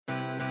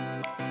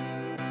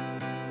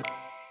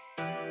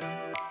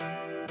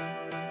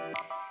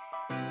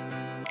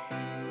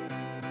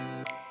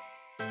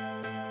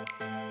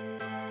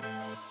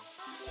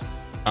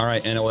All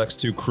right,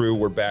 NLX2 crew,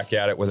 we're back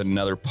at it with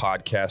another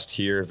podcast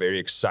here. Very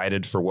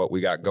excited for what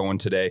we got going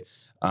today.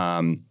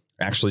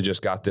 Actually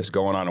just got this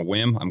going on a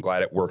whim. I'm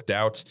glad it worked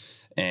out.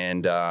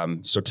 And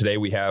so today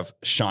we have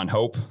Sean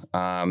Hope,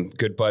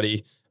 good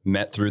buddy,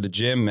 met through the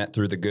gym, met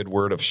through the good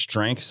word of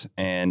strength.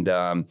 And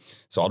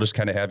so I'll just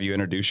kind of have you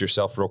introduce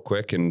yourself real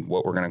quick and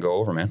what we're going to go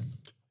over, man.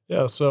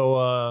 Yeah,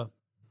 so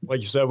like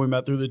you said, we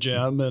met through the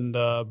gym and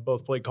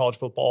both played college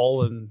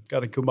football and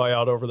got a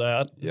kumbaya over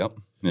that. Yep.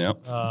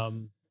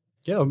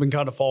 Yeah, we've been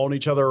kind of following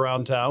each other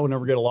around town. We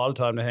never get a lot of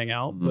time to hang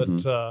out.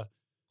 But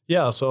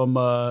yeah, so I'm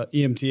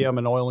EMT. I'm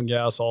in oil and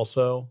gas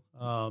also.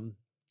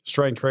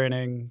 Strength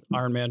training,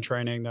 Ironman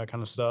training, that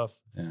kind of stuff.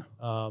 Yeah.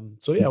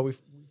 So yeah,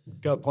 we've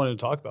got plenty to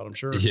talk about, I'm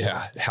sure.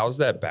 Yeah. How's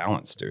that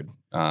balance, dude?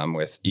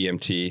 With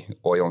EMT,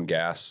 oil and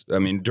gas? I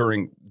mean,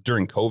 during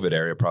COVID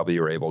era, probably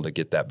you were able to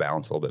get that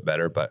balance a little bit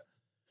better, but.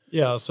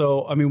 Yeah.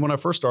 So, I mean, when I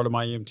first started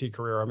my EMT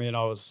career, I mean,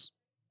 I was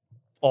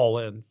all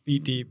in,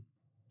 feet deep,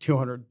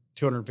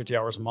 250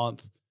 hours a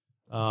month.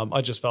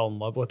 I just fell in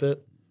love with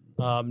it.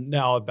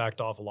 Now I've backed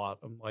off a lot.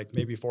 I'm like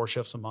maybe 4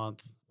 shifts a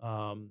month.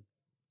 I'm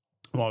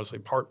obviously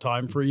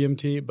part-time for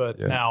EMT, but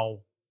now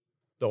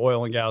the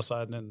oil and gas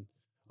side and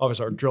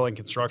obviously our drilling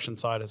construction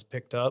side has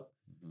picked up.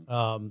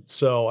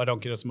 So I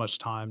don't get as much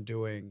time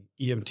doing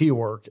EMT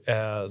work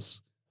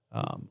as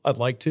I'd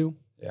like to.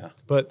 Yeah.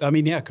 But I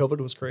mean, yeah, COVID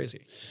was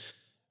crazy.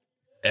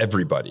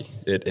 Everybody,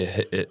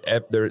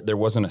 there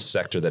wasn't a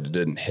sector that it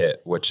didn't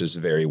hit, which is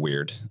very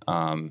weird.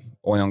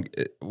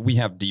 We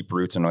have deep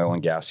roots in oil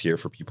and gas here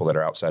for people that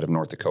are outside of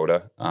North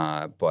Dakota.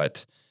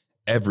 But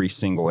every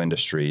single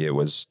industry, it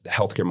was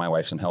healthcare. My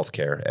wife's in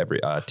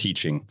healthcare.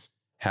 Teaching,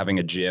 having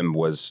a gym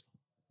was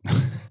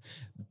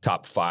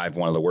top 5,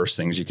 one of the worst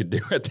things you could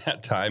do at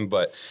that time.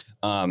 But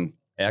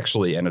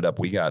actually ended up,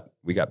 we got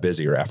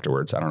busier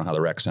afterwards. I don't know how the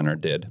rec center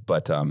did,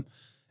 but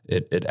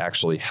it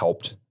actually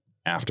helped.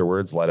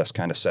 Afterwards, let us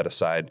kind of set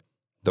aside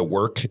the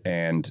work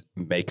and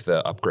make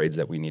the upgrades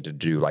that we need to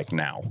do like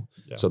now.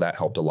 Yeah. So that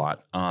helped a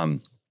lot.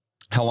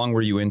 How long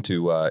were you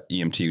into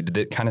EMT? Did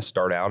it kind of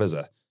start out as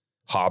a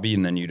hobby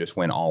and then you just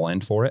went all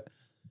in for it?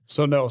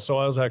 So no. So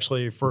I was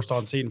actually first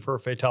on scene for a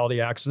fatality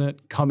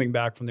accident coming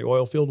back from the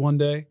oil field one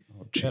day.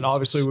 Oh, and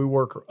obviously we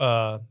work,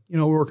 we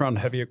work on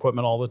heavy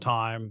equipment all the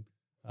time,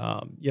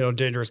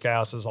 dangerous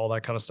gases, all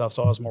that kind of stuff.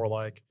 So I was more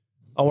like,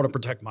 I want to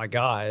protect my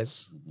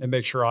guys and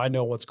make sure I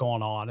know what's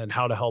going on and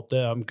how to help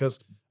them. Because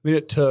I mean,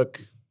 it took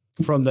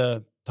from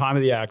the time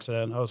of the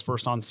accident, I was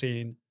first on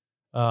scene,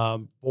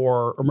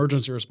 for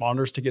emergency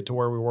responders to get to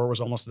where we were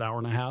was almost an hour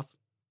and a half.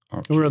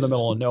 Oh, we were in the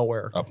middle of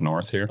nowhere. Up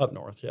north here? Up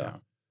north, yeah.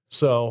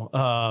 So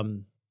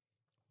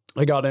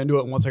I got into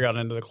it. And once I got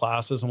into the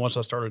classes and once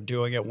I started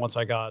doing it, once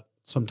I got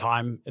some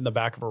time in the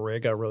back of a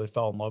rig, I really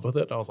fell in love with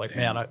it. And I was like,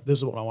 man, this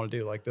is what I want to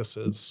do. Like, this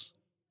is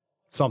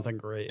something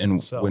great.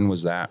 And so, when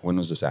was that? When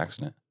was this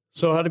accident?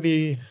 So it had to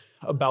be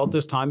about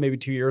this time, maybe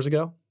 2 years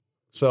ago.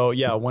 So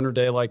yeah, a winter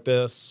day like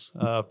this,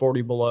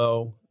 40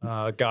 below,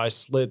 guy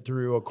slid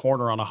through a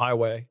corner on a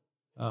highway,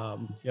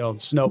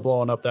 snow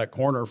blowing up that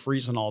corner,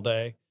 freezing all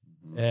day,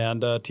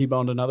 and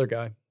T-boned another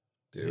guy.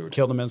 Dude.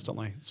 Killed him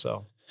instantly.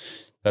 So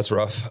that's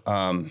rough.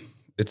 I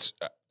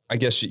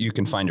guess you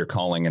can find your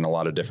calling in a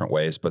lot of different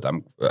ways, but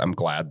I'm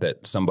glad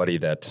that somebody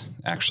that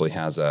actually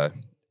has a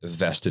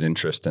vested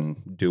interest in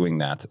doing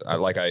that.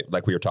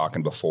 Like we were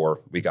talking before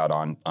we got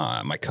on,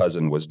 my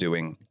cousin was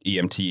doing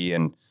EMT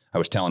and I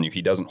was telling you,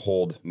 he doesn't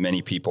hold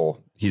many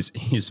people.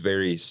 He's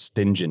very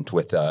stingent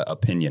with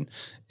opinion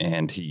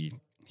and he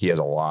has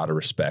a lot of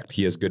respect.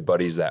 He has good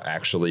buddies that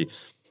actually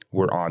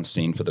were on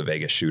scene for the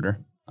Vegas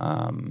shooter.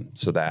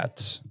 So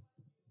that's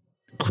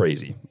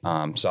crazy.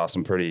 Saw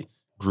some pretty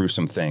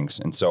gruesome things.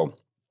 And so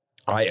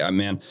I'm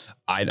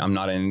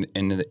not in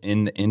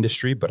the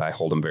industry, but I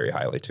hold them very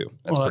highly too.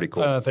 That's pretty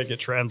cool. I think it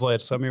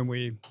translates. I mean,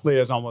 we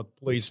liaison with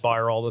police,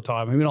 fire all the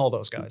time. I mean, all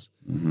those guys.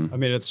 I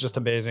mean, it's just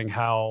amazing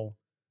how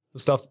the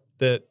stuff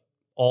that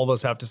all of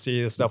us have to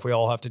see, the stuff we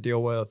all have to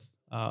deal with,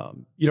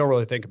 you don't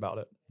really think about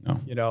it.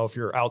 No. If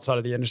you're outside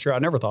of the industry, I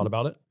never thought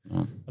about it.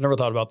 No. I never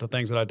thought about the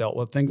things that I dealt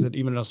with, things that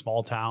even in a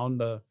small town,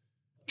 the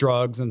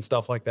drugs and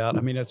stuff like that.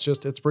 I mean,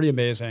 it's pretty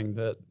amazing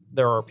that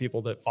there are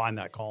people that find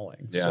that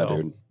calling. Yeah,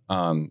 dude.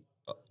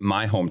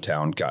 My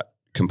hometown got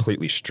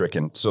completely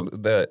stricken. So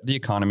the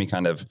economy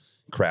kind of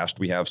crashed.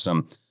 We have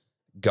some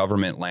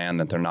government land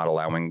that they're not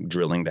allowing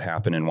drilling to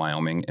happen in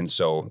Wyoming. And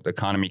so the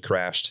economy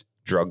crashed,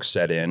 drugs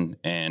set in,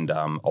 and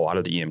a lot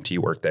of the EMT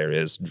work there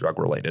is drug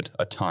related,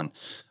 a ton.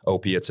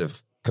 Opiates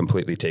have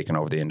completely taken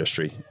over the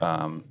industry.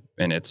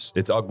 And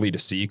it's ugly to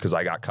see because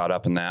I got caught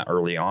up in that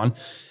early on,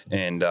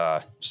 and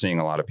seeing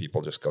a lot of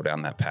people just go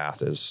down that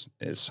path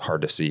is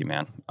hard to see,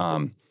 man.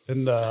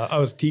 And I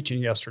was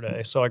teaching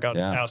yesterday, so I got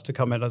asked to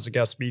come in as a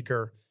guest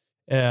speaker.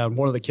 And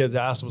one of the kids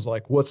asked was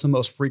like, what's the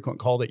most frequent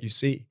call that you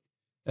see?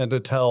 And to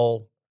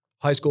tell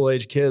high school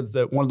age kids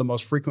that one of the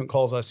most frequent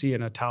calls I see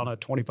in a town of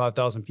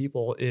 25,000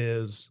 people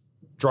is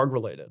drug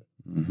related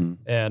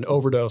and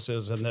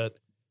overdoses. And that,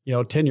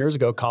 10 years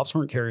ago, cops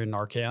weren't carrying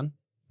Narcan.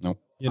 Nope.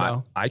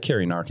 I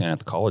carry Narcan at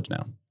the college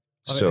now.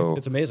 So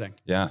it's amazing.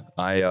 Yeah.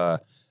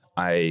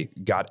 I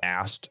got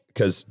asked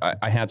because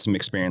I had some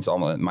experience. All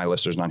my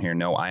listeners on here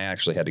know I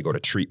actually had to go to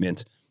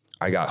treatment.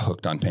 I got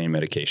hooked on pain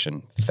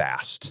medication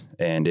fast,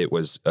 and it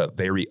was a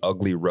very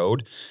ugly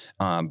road.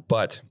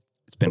 But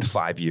it's been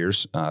 5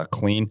 years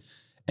clean.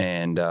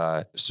 And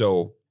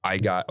so I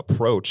got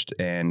approached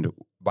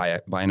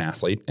by an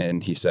athlete,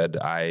 and he said,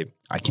 I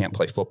can't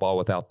play football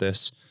without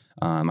this.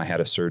 I had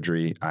a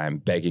surgery. I'm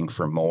begging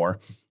for more.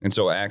 And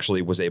so I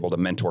actually was able to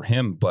mentor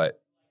him. But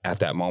at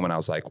that moment, I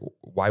was like,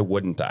 why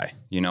wouldn't I?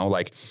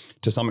 Like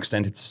to some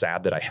extent, it's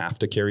sad that I have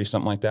to carry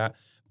something like that,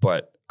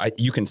 but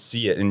you can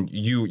see it, and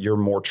you're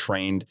more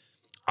trained.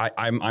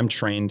 I'm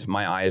trained.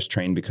 My eye is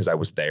trained because I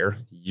was there.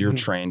 You're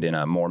trained in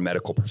a more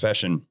medical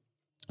profession,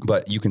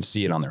 but you can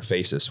see it on their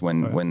faces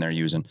when they're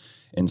using.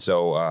 And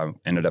so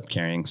ended up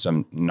carrying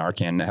some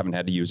Narcan. I haven't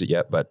had to use it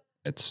yet, but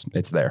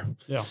it's there.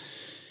 Yeah,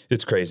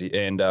 it's crazy.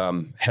 And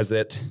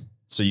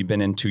so you've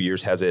been in 2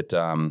 years. Has it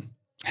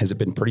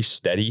been pretty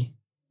steady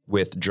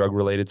with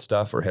drug-related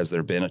stuff, or has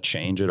there been a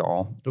change at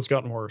all? It's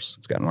gotten worse.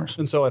 It's gotten worse.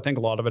 And so I think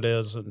a lot of it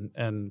is,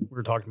 and we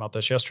were talking about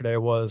this yesterday,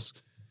 was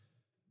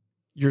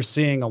you're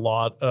seeing a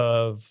lot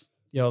of,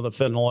 the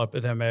fentanyl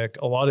epidemic.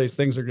 A lot of these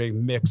things are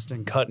getting mixed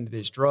and cut into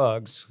these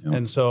drugs. Yep.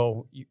 And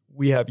so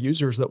we have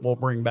users that we'll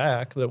bring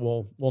back that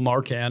will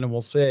Narcan and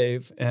will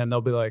save, and they'll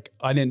be like,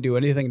 I didn't do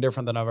anything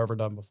different than I've ever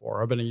done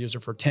before. I've been a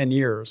user for 10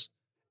 years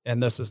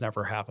and this has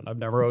never happened. I've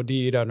never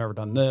OD'd. I've never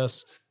done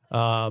this.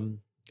 And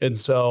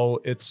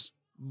so it's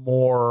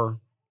more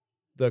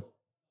the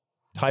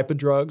type of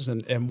drugs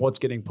and what's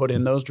getting put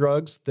in those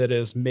drugs that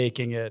is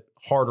making it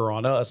harder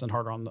on us and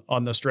harder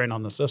on the strain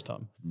on the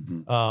system.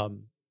 Mm-hmm.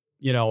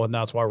 And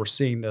that's why we're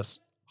seeing this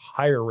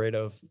higher rate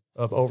of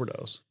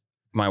overdose.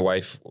 My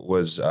wife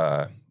was,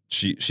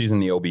 she's in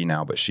the OB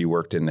now, but she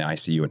worked in the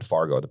ICU in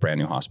Fargo, the brand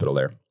new hospital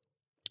there.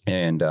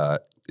 And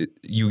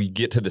you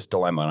get to this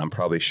dilemma, and I'm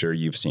probably sure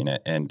you've seen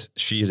it. And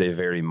she's a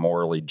very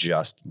morally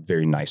just,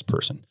 very nice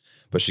person.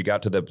 But she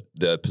got to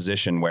the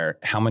position where,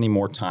 how many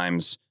more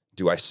times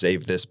do I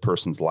save this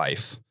person's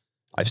life?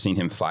 I've seen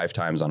him 5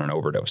 times on an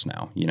overdose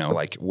now.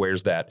 Like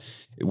where's that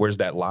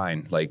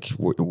line? Like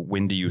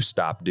when do you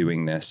stop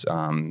doing this?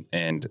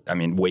 And I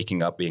mean,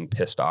 waking up being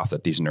pissed off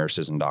that these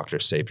nurses and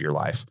doctors saved your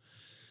life.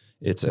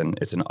 It's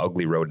an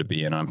ugly road to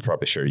be in. I'm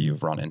probably sure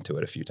you've run into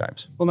it a few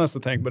times. Well, that's the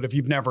thing. But if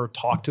you've never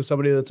talked to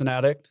somebody that's an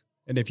addict,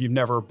 and if you've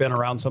never been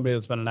around somebody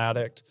that's been an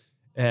addict,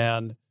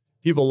 and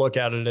people look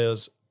at it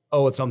as,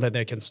 oh, it's something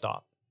they can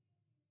stop.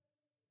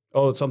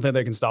 Oh, it's something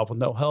they can stop with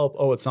no help.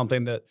 Oh, it's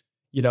something that,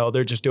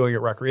 they're just doing it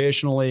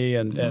recreationally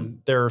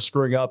and they're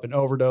screwing up and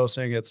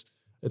overdosing. It's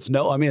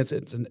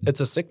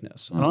a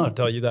sickness. I don't have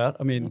to tell you that.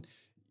 I mean,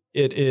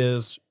 it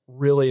is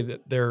really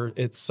that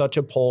it's such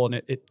a pull, and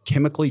it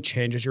chemically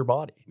changes your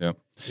body. Yeah.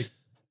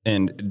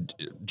 And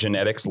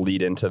genetics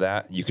lead into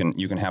that. You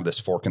can have this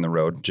fork in the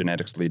road.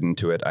 Genetics lead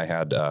into it. I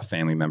had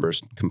family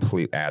members,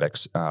 complete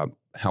addicts.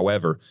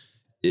 However,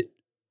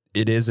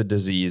 it is a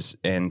disease,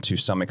 and to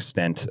some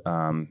extent,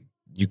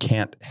 you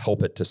can't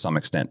help it to some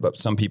extent, but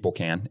some people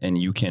can, and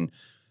you can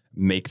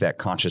make that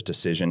conscious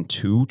decision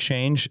to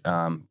change.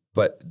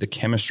 But the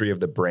chemistry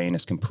of the brain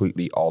is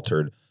completely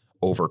altered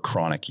over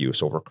chronic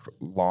use, over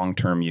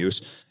long-term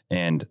use.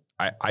 And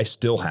I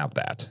still have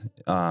that.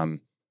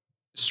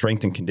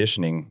 Strength and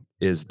conditioning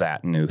is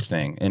that new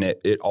thing. And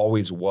it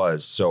always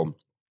was. So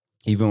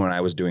even when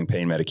I was doing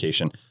pain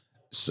medication,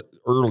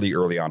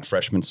 early on,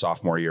 freshman,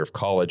 sophomore year of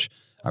college,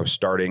 I was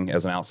starting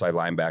as an outside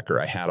linebacker.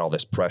 I had all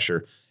this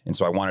pressure. And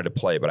so I wanted to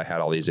play, but I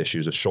had all these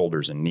issues with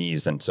shoulders and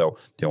knees. And so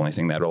the only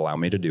thing that would allow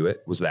me to do it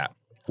was that.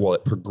 Well,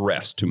 it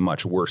progressed to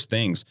much worse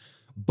things.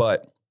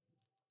 But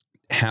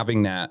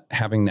having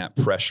that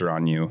pressure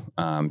on you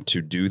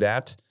to do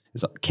that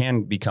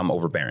can become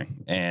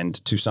overbearing. And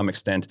to some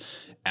extent,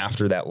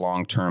 after that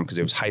long term, because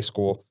it was high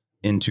school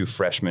into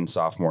freshman,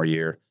 sophomore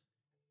year,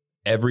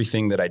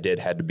 everything that I did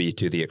had to be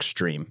to the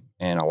extreme.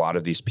 And a lot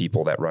of these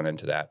people that run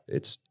into that,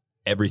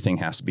 everything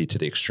has to be to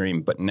the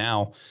extreme. But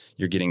now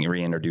you're getting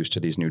reintroduced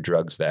to these new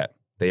drugs that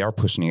they are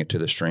pushing it to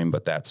the extreme,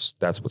 but that's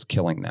what's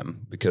killing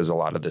them, because a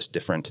lot of this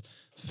different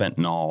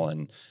fentanyl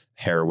and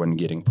heroin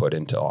getting put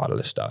into a lot of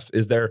this stuff.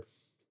 Is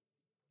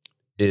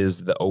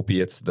the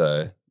opiates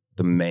the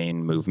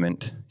main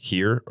movement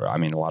here? I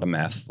mean, a lot of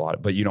meth,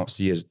 but you don't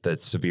see as the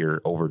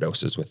severe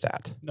overdoses with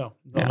that. No,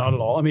 not at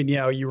all. I mean,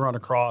 you run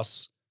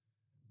across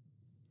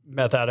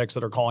meth addicts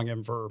that are calling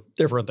in for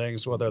different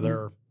things, whether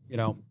they're,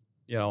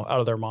 out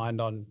of their mind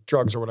on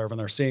drugs or whatever, and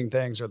they're seeing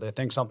things or they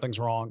think something's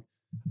wrong.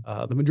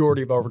 The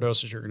majority of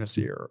overdoses you're going to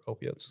see are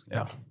opiates.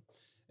 Yeah.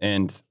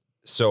 And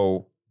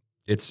so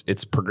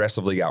it's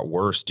progressively got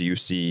worse. Do you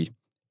see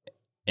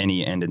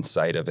any end in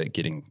sight of it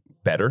getting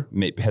better?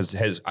 Maybe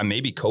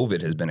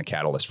COVID has been a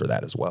catalyst for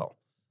that as well.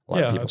 A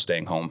lot of people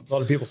staying home. A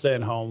lot of people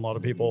staying home, a lot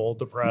of people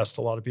depressed,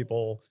 a lot of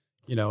people,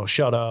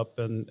 shut up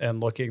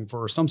and looking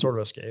for some sort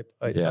of escape,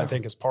 I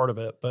think is part of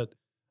it. But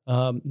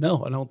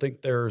no, I don't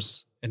think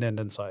there's an end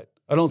in sight.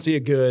 I don't see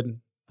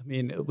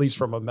at least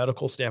from a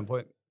medical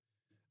standpoint,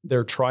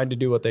 they're trying to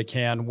do what they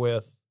can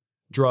with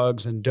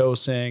drugs and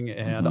dosing.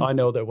 And I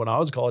know that when I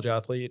was a college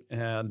athlete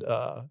and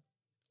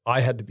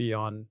I had to be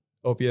on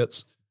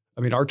opiates,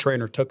 I mean, our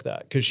trainer took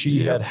that because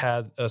she had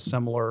had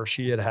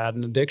she had had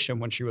an addiction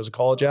when she was a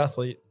college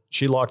athlete.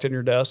 She locked in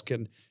your desk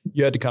and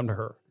you had to come to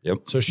her. Yep.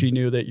 So she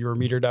knew that you were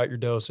metered out your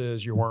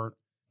doses. You weren't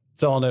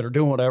selling it or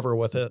doing whatever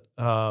with it.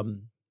 I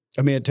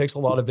mean, it takes a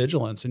lot of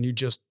vigilance, and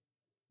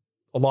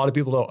a lot of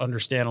people don't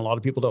understand. A lot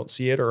of people don't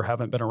see it or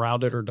haven't been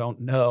around it or don't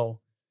know.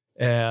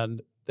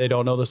 And they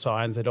don't know the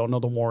signs. They don't know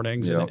the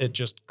warnings. And it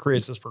just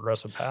creates this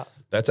progressive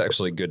path. That's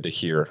actually good to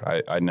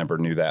hear. I never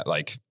knew that.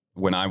 Like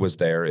when I was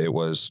there, it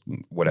was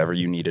whatever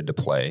you needed to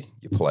play,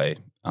 you play.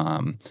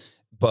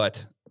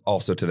 But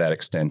also to that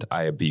extent,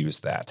 I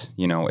abused that.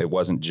 You know, it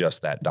wasn't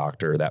just that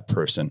doctor, that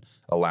person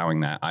allowing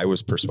that. I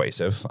was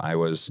persuasive. I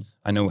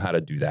know how to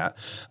do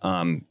that.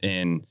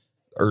 In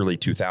early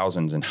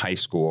 2000s in high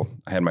school,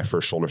 I had my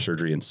first shoulder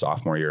surgery in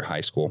sophomore year of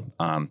high school.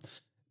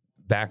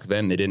 Back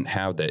then they didn't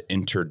have the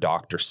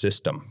inter-doctor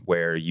system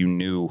where you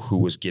knew who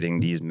was getting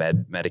these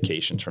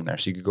medications from there.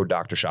 So you could go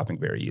doctor shopping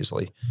very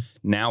easily.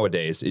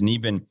 Nowadays, and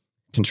even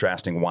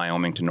contrasting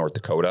Wyoming to North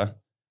Dakota,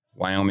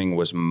 Wyoming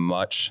was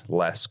much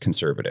less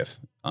conservative.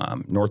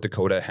 North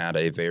Dakota had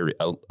a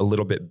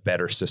little bit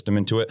better system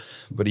into it,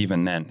 but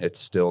even then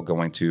it's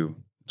going to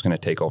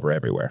take over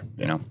everywhere,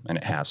 you know, and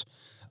it has.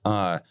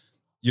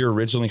 You're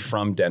originally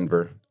from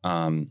Denver.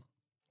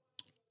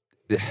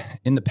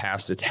 In the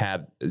past,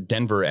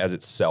 Denver as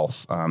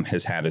itself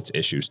has had its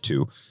issues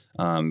too.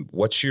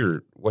 What's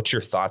your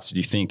thoughts? Do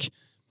you think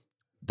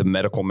the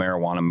medical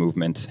marijuana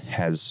movement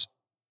has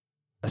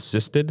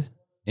assisted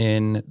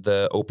in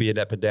the opiate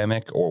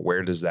epidemic, or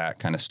where does that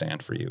kind of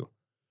stand for you?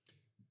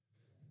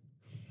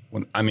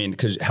 When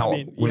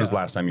was the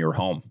last time you were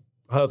home?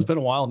 It's been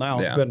a while now.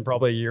 Yeah. It's been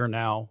probably a year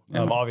now.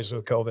 Obviously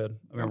with COVID,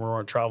 I mean, we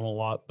weren't traveling a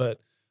lot, but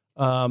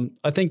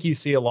I think you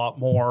see a lot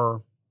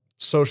more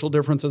social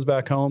differences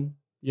back home,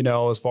 you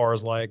know, as far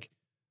as like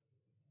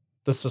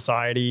the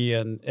society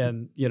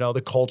and, you know,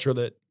 the culture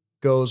that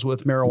goes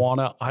with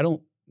marijuana. I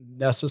don't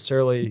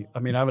necessarily, I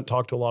mean, I haven't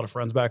talked to a lot of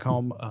friends back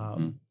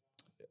home.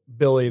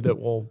 Billy, that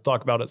we'll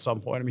talk about at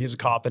some point. I mean, he's a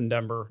cop in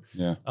Denver.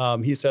 Yeah.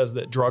 He says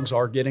that drugs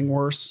are getting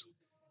worse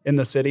in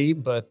the city,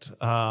 but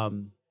I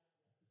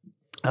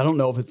don't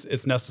know if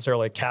it's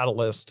necessarily a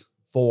catalyst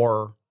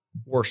for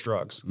worse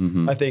drugs.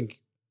 I think,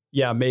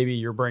 maybe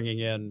you're bringing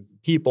in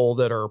people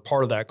that are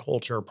part of that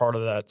culture, part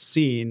of that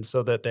scene,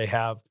 so that they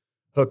have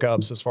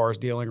hookups as far as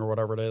dealing or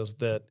whatever it is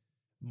that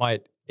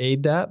might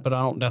aid that. But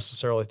I don't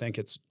necessarily think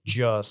it's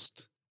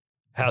just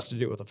has to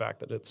do with the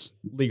fact that it's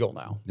legal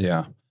now.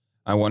 Yeah.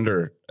 I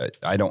wonder,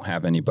 I don't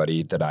have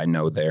anybody that I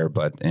know there,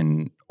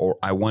 or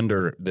I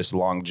wonder this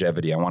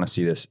longevity. I want to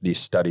see these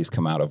studies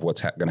come out of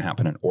what's going to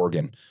happen in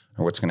Oregon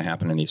or what's going to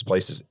happen in these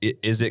places.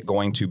 Is it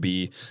going to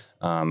be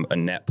a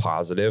net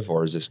positive,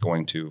 or is this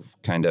going to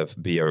kind of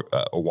be a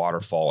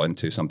waterfall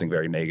into something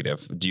very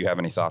negative? Do you have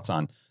any thoughts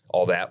on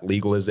all that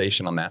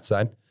legalization on that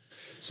side?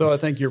 So I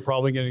think you're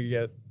probably going to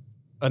get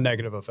a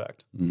negative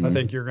effect. I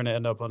think you're going to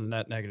end up on a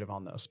net negative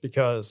on this,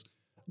 because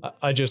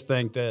I just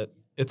think that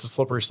it's a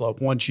slippery slope.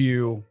 Once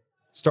you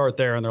start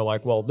there and they're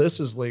like, well, this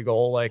is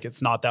legal, like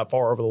it's not that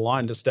far over the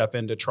line to step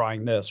into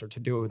trying this or to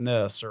doing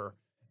this, or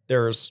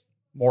there's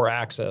more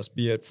access,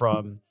 be it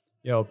from,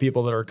 you know,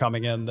 people that are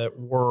coming in that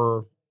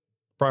were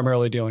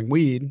primarily dealing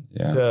weed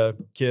to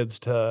kids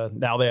to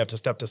now they have to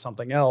step to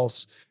something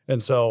else.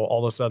 And so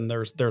all of a sudden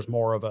there's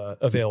more of a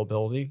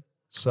availability.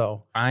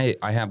 So I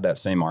have that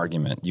same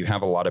argument. You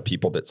have a lot of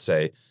people that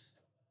say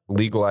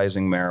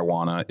legalizing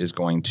marijuana is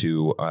going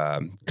to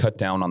cut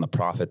down on the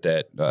profit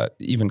that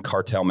even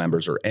cartel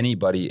members or any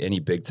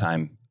big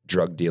time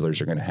drug dealers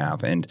are going to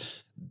have. And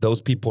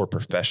those people are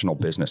professional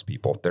business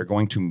people. They're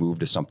going to move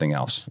to something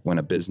else. When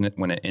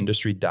an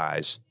industry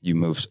dies, you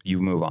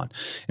move on.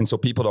 And so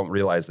people don't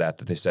realize that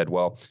they said,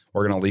 well,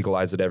 we're going to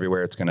legalize it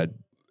everywhere. It's going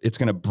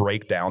to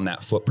break down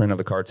that footprint of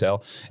the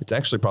cartel. It's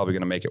actually probably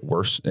going to make it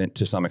worse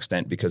to some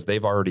extent, because they're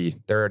already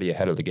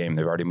ahead of the game.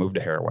 They've already moved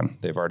to heroin.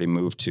 They've already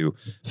moved to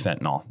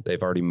fentanyl.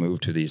 They've already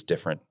moved to these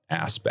different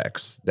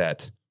aspects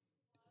that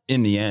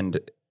in the end,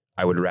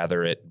 I would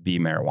rather it be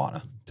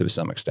marijuana to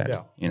some extent,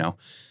 you know.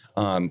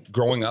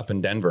 Growing up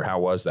in Denver, how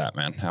was that,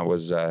 man?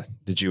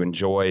 Did you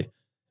enjoy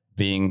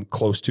being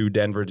close to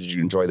Denver? Did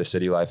you enjoy the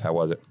city life? How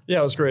was it? Yeah,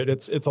 it was great.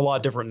 It's a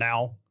lot different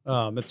now.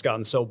 It's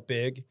gotten so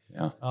big.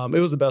 Yeah. It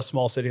was the best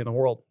small city in the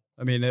world.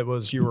 I mean,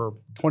 you were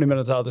 20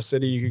 minutes out of the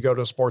city. You could go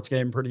to a sports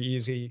game pretty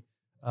easy.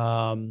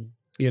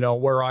 You know,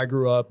 where I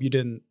grew up, you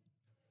didn't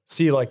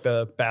see like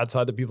the bad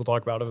side that people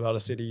talk about a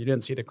city. You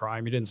didn't see the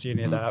crime. You didn't see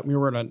any of that. We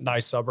were in a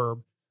nice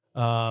suburb.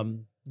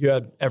 You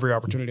had every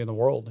opportunity in the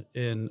world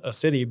in a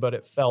city, but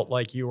it felt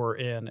like you were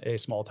in a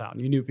small town.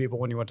 You knew people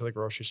when you went to the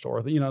grocery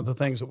store, you know, the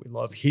things that we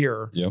love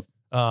here. Yep.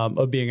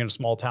 Of being in a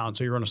small town.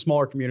 So you're in a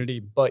smaller community,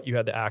 but you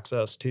had the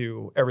access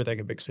to everything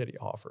a big city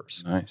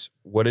offers. Nice.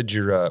 What did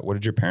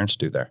your parents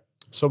do there?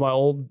 So my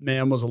old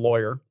man was a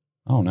lawyer.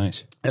 Oh,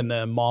 nice. And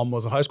then mom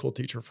was a high school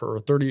teacher for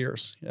 30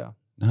 years. Yeah.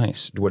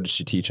 Nice. What did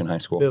she teach in high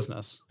school?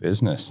 Business.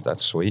 Business.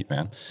 That's sweet,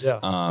 man.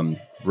 Yeah.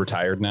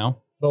 Retired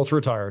now? Both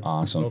retired.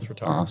 Awesome. Both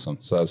retired. Awesome.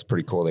 So that's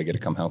pretty cool. They get to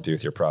come help you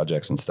with your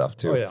projects and stuff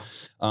too.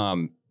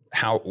 Oh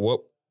yeah.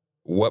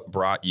 What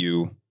brought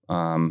you, I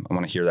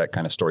want to hear that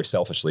kind of story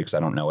selfishly because I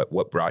don't know it.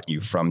 What brought you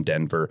from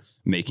Denver,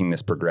 making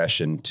this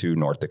progression to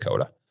North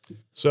Dakota?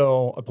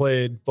 So I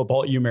played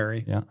football at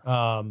UMary.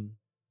 Yeah.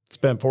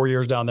 Spent 4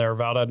 years down there.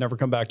 Vowed I'd never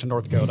come back to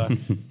North Dakota.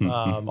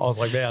 I was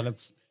like, man,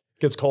 it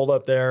gets cold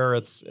up there.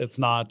 It's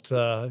not,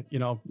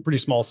 pretty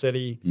small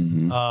city.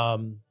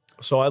 Mm-hmm.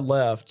 So I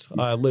left.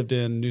 I lived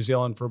in New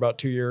Zealand for about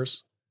 2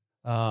 years,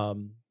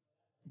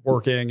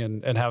 working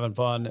and having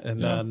fun.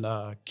 And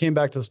then came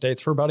back to the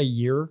States for about a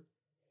year.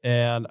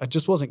 And I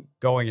just wasn't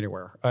going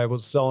anywhere. I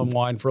was selling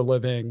wine for a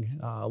living,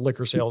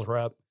 liquor sales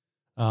rep.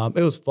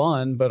 It was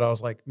fun, but I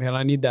was like, man,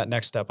 I need that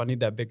next step. I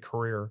need that big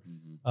career.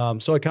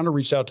 So I kind of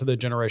reached out to the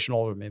generation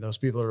older than me. Those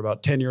people that are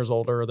about 10 years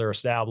older, they're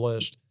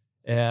established,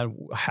 and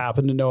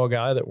happened to know a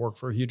guy that worked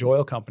for a huge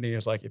oil company. He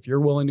was like, if you're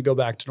willing to go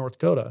back to North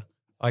Dakota,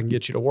 I can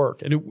get you to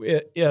work. And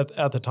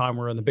at the time,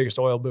 we're in the biggest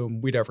oil boom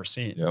we'd ever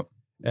seen. Yep.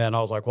 And I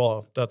was like,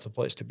 well, that's the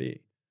place to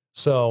be.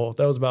 So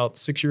that was about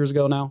 6 years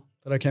ago now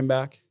that I came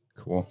back.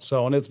 Cool.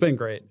 So, and it's been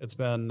great. It's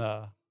been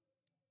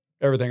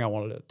everything I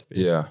wanted it to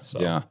be. Yeah.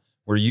 So. Yeah.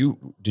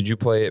 Did you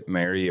play at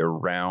Mary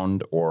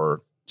around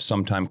or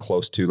sometime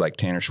close to like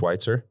Tanner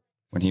Schweitzer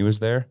when he was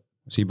there?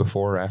 Was he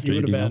before or after you? He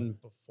would have been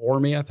before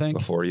me, I think.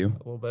 Before you? A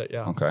little bit,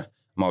 yeah. Okay.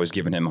 I'm always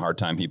giving him a hard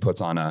time. He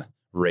puts on a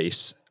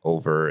race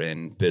over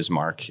in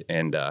Bismarck,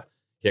 and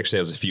he actually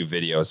has a few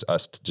videos,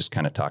 us just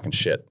kind of talking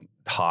shit,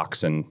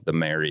 Hawks and the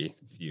Mary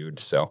feud.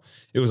 So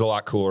it was a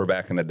lot cooler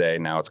back in the day.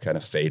 Now it's kind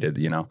of faded,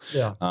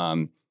 Yeah.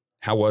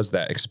 How was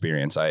that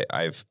experience?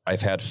 I've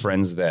had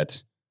friends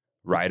that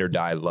ride or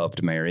die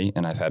loved Mary,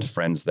 and I've had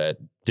friends that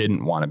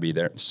didn't want to be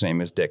there.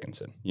 Same as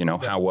Dickinson.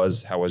 How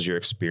was your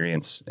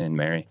experience in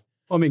Mary?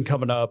 Well, I mean,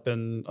 coming up,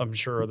 and I'm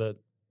sure that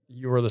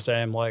you were the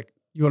same. Like,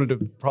 you wanted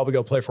to probably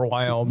go play for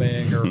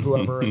Wyoming or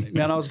whoever. And,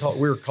 man,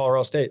 we were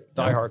Colorado State,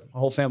 diehard. My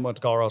whole family went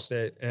to Colorado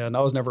State, and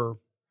I was never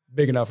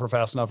big enough or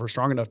fast enough or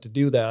strong enough to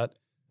do that.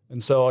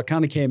 And so I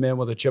kind of came in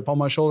with a chip on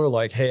my shoulder,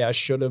 like, hey, I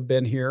should have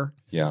been here.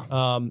 Yeah.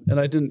 And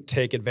I didn't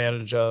take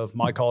advantage of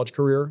my college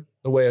career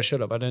the way I should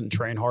have. I didn't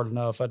train hard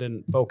enough. I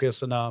didn't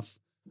focus enough.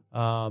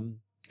 And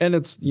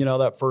it's,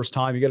 that first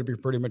time you got to be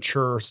pretty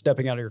mature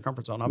stepping out of your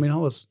comfort zone. I mean, I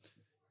was,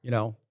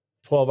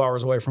 12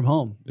 hours away from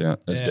home. Yeah.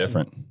 It's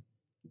different.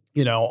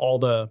 All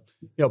the,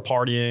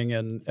 partying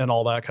and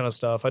all that kind of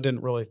stuff. I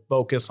didn't really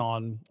focus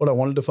on what I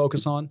wanted to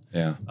focus on.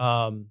 Yeah.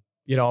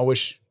 I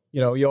wish,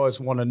 you always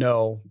want to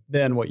know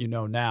then what you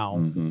know now.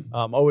 Mm-hmm.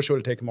 I wish I would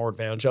have taken more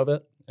advantage of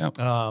it. Yeah.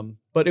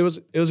 But it was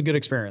a good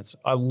experience.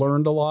 I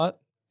learned a lot.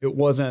 It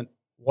wasn't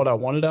what I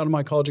wanted out of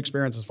my college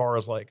experience as far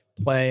as like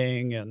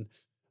playing and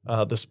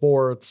the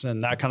sports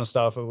and that kind of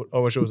stuff. I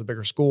wish it was a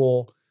bigger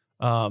school.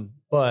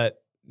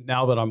 But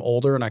now that I'm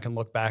older and I can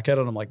look back at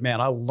it, I'm like, man,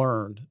 I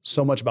learned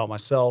so much about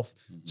myself,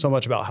 so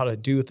much about how to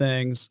do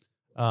things.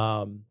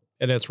 And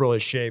it's really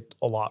shaped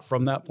a lot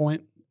from that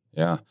point.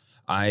 Yeah.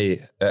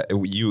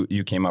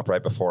 You came up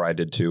right before I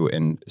did too.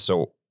 And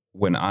so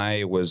when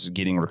I was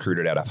getting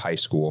recruited out of high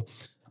school,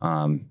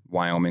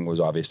 Wyoming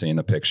was obviously in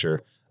the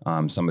picture.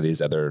 Some of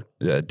these other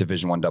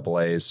Division I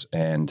AA's,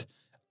 and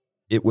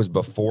it was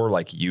before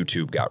like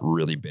YouTube got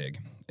really big.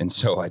 And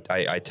so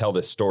I tell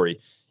this story.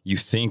 You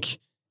think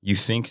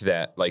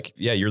that like,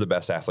 yeah, you're the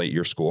best athlete at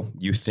your school.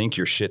 You think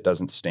your shit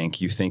doesn't stink.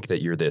 You think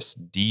that you're this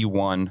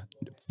D1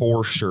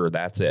 for sure.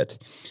 That's it.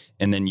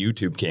 And then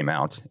YouTube came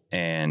out,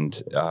 and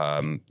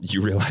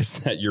you realize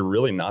that you're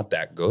really not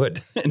that good.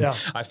 Yeah.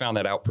 I found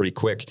that out pretty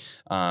quick.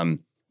 Some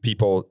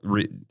people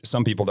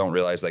don't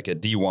realize like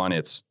at D1,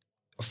 it's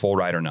a full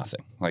ride or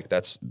nothing. Like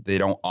they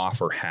don't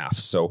offer half.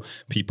 So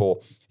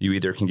you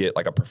either can get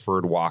like a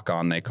preferred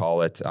walk-on, they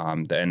call it.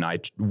 And I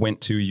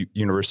went to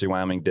University of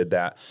Wyoming, did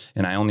that.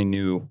 And I only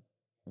knew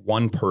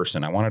one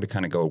person. I wanted to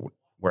kind of go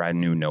where I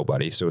knew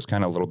nobody. So it was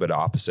kind of a little bit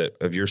opposite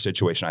of your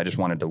situation. I just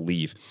wanted to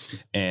leave.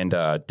 And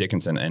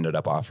Dickinson ended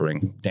up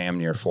offering damn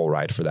near full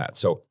ride for that.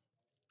 So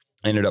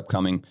I ended up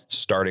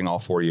starting all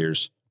 4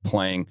 years,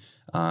 playing.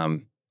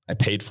 I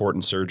paid for it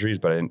in surgeries,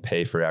 but I didn't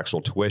pay for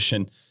actual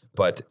tuition.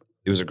 But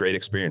it was a great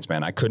experience,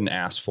 man. I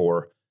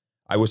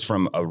was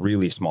from a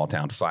really small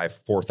town,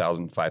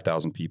 4,000,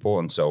 5,000 people.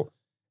 And so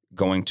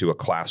going to a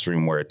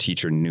classroom where a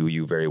teacher knew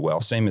you very well,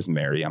 same as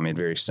Mary, I mean,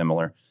 very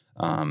similar.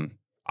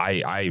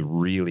 I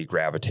really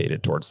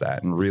gravitated towards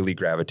that, and really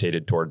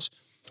gravitated towards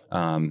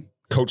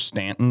Coach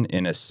Stanton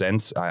in a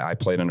sense. I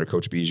played under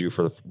Coach Bijou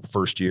for the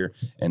first year,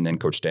 and then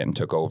Coach Stanton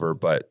took over.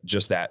 But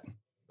just that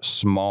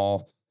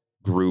small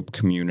group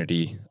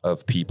community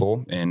of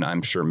people, and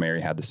I'm sure Mary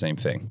had the same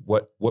thing.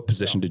 What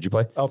position did you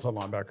play? Outside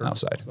linebacker.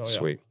 Outside. So,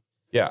 Sweet.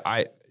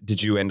 Yeah.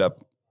 Did you end up,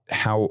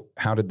 how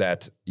did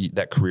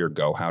that career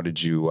go? How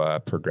did you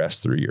progress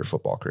through your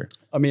football career?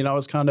 I mean, I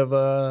was kind of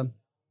a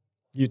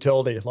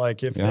utility.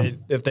 Like if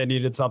they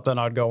needed something,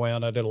 I'd go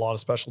in. I did a lot of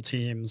special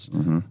teams,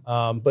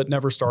 but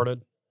never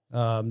started,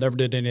 never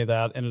did any of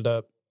that. Ended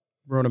up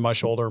ruining my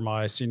shoulder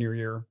my senior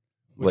year.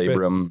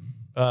 Labrum.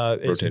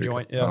 AC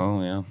joint. Yeah.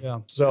 Oh yeah. Yeah.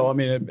 So, I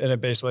mean, it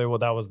basically, well,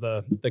 that was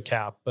the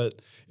cap, but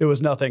it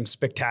was nothing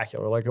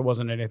spectacular. Like it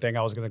wasn't anything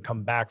I was going to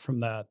come back from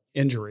that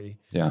injury.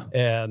 Yeah.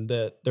 And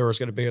that there was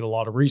going to be a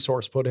lot of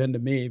resource put into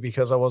me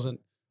because I wasn't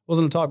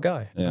a top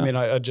guy. Yeah. I mean,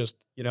 I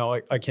just,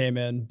 I came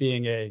in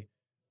being a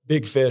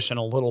big fish in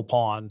a little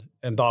pond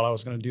and thought I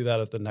was going to do that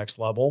at the next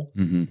level.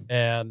 Mm-hmm.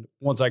 And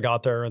once I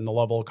got there and the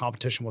level of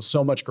competition was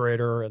so much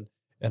greater and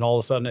all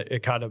of a sudden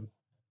it kind of,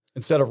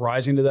 instead of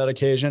rising to that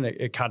occasion,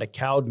 it kind of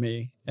cowed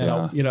me. And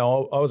I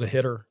was a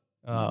hitter.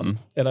 And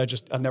I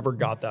never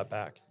got that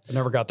back. I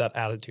never got that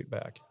attitude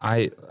back.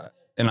 I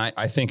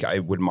think I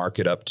would mark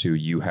it up to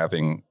you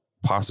having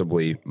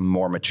possibly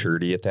more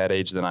maturity at that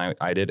age than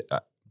I did.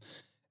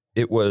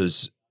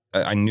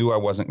 I knew I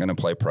wasn't going to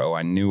play pro.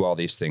 I knew all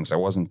these things. I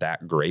wasn't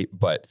that great,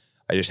 but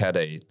I just had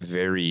a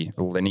very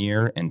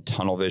linear and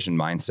tunnel vision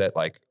mindset.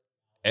 Like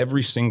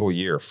every single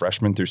year,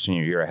 freshman through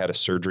senior year, I had a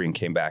surgery and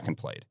came back and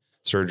played.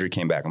 Surgery,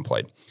 came back and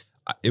played.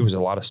 It was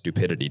a lot of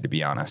stupidity, to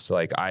be honest.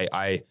 Like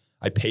I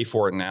pay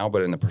for it now,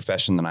 but in the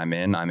profession that I'm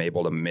in, I'm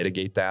able to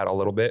mitigate that a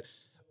little bit.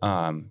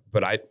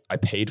 But I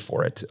paid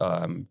for it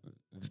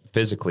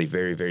physically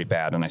very, very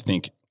bad. And I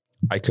think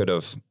I could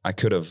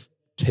have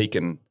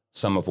taken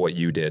some of what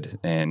you did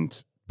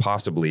and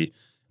possibly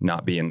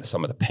not be in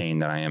some of the pain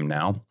that I am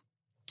now.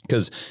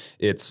 Because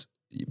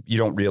you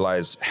don't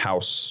realize how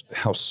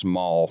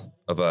small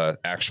of a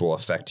actual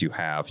effect you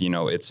have.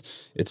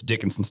 It's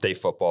Dickinson State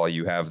football.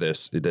 You have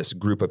this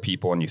group of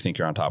people and you think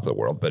you're on top of the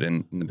world, but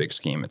in the big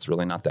scheme, it's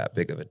really not that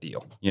big of a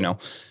deal,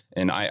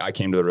 And I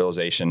came to the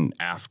realization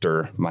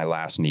after my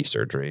last knee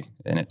surgery,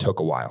 and it took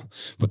a while,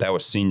 but that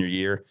was senior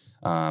year.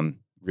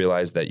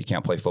 Realized that you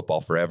can't play football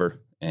forever.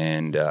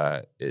 And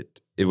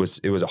it was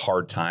a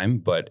hard time,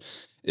 but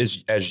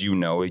as you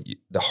know,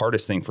 the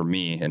hardest thing for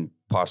me, and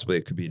possibly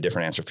it could be a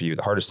different answer for you,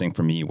 the hardest thing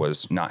for me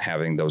was not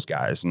having those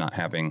guys, not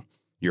having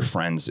your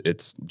friends.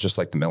 It's just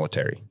like the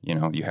military,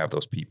 you have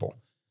those people.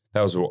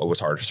 That was what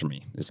was hardest for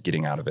me, is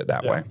getting out of it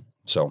that way.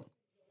 So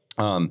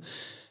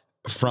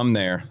from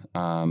there,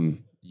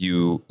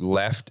 you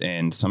left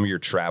and some of your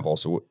travel.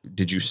 So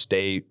did you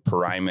stay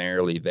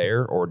primarily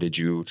there or did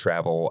you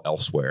travel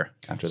elsewhere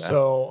after that?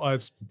 So I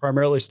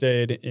primarily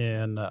stayed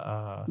in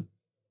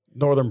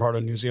northern part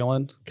of New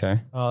Zealand.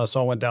 Okay.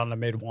 So I went down and I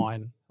made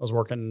wine. I was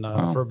working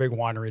for a big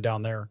winery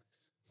down there.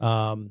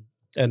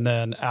 And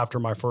then after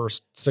my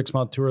first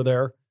 6-month tour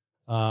there,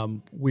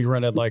 we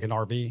rented like an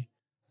RV,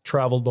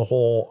 traveled the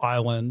whole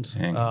island.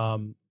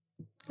 And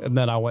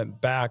then I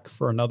went back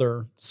for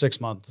another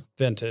 6-month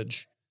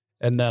vintage.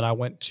 And then I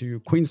went to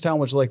Queenstown,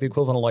 which is like the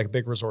equivalent of like a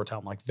big resort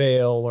town, like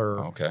Vail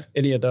or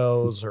any of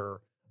those,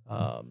 or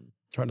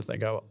trying to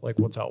think out like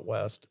what's out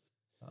west.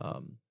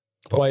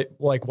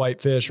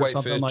 Whitefish or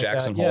something like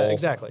Jackson that. Hole. Yeah,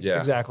 exactly. Yeah.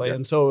 Exactly. Yeah.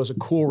 And so it was a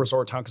cool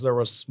resort town because there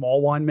was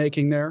small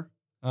winemaking there.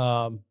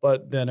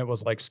 But then it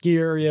was like ski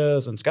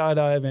areas and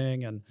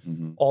skydiving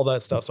and all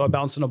that stuff. So I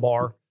bounced in a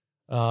bar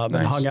and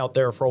hung out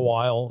there for a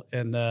while.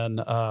 And then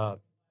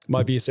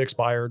my visa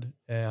expired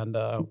and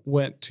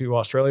went to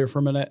Australia for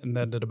a minute and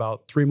then did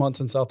about 3 months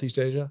in Southeast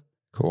Asia.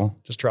 Cool.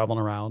 Just traveling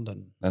around.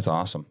 And that's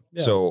awesome.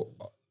 Yeah. So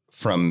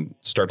from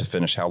start to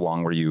finish, how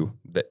long were you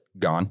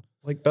gone?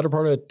 Like better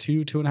part of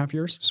 2.5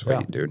 years.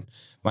 Sweet, dude.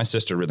 My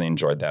sister really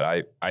enjoyed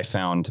that. I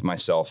found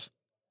myself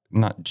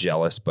not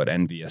jealous, but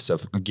envious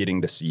of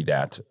getting to see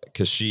that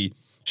because she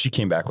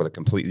came back with a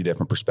completely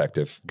different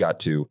perspective. Got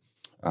to,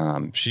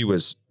 she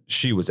was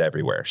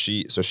everywhere.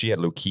 She had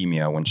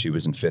leukemia when she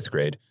was in 5th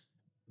grade,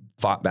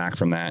 fought back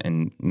from that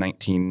in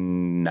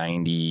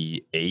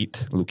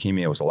 1998.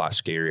 Leukemia was a lot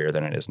scarier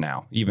than it is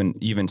now.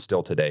 Even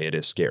still today, it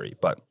is scary,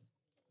 but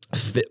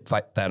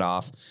fight that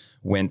off,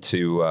 went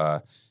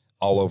to,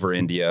 all over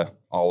India,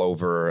 all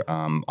over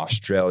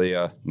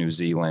Australia, New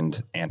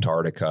Zealand,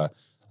 Antarctica,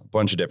 a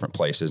bunch of different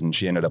places. And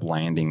she ended up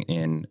landing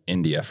in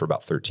India for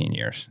about 13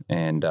 years.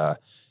 And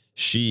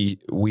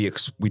we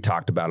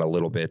talked about it a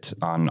little bit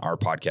on our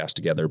podcast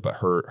together, but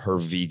her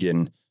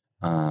vegan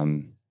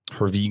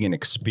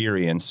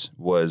experience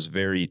was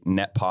very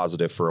net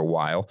positive for a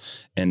while.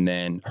 And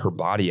then her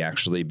body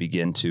actually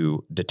began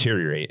to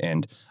deteriorate.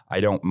 And I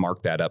don't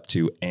mark that up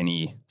to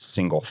any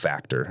single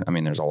factor. I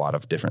mean, there's a lot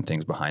of different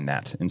things behind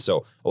that. And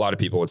so a lot of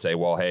people would say,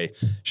 well, hey,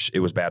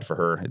 it was bad for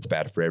her. It's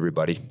bad for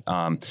everybody.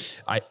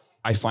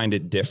 I find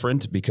it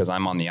different because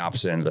I'm on the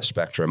opposite end of the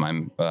spectrum.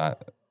 I'm a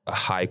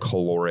high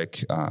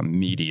caloric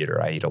meat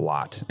eater. I eat a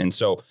lot. And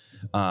so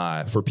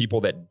for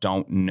people that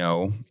don't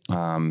know,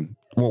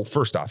 well,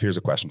 first off, here's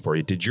a question for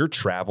you. Did your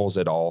travels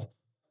at all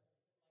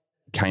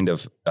kind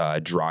of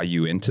draw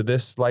you into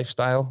this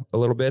lifestyle a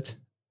little bit?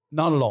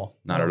 Not at all.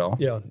 Not at all?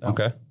 Yeah. No.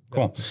 Okay,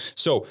 cool. Yeah.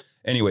 So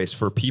anyways,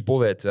 for people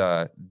that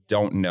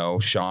don't know,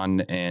 Sean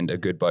and a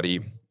good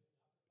buddy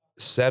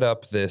set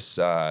up this,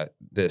 I'll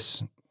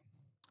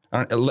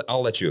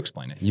let you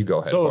explain it. You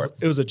go ahead. So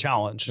it was a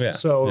challenge. Yeah.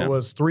 So it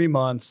was 3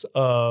 months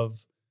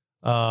of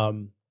a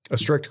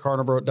strict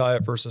carnivore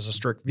diet versus a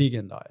strict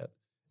vegan diet.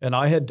 And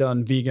I had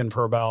done vegan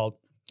for about,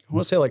 I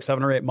want to say like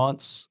 7 or 8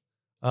 months.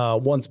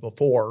 once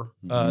before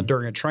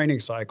during a training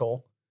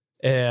cycle.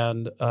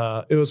 And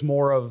it was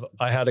more of,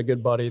 I had a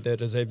good buddy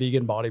that is a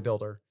vegan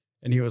bodybuilder,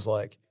 and he was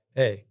like,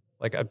 hey,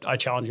 like I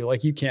challenge you,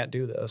 like you can't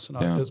do this.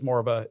 And it was more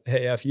of a,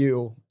 hey, F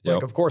you,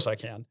 like, of course I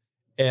can.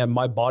 And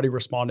my body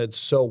responded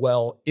so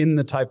well in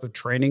the type of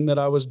training that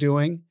I was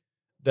doing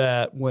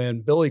that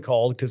when Billy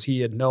called, because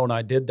he had known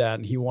I did that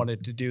and he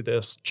wanted to do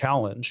this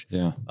challenge,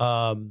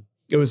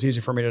 it was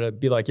easy for me to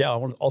be like, yeah,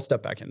 I'll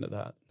step back into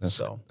that. That's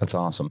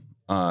awesome.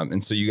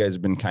 And so you guys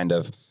have been kind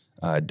of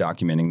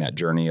documenting that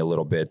journey a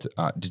little bit.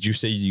 Did you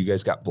say you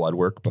guys got blood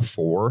work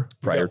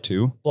prior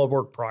to? Blood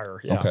work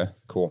prior, yeah. Okay,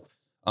 cool.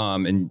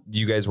 And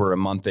you guys were a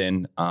month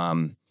in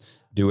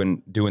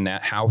doing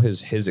that. How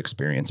has his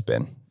experience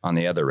been on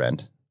the other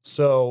end?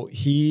 So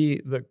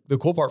the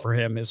cool part for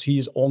him is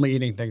he's only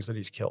eating things that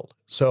he's killed.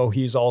 So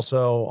he's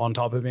also, on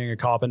top of being a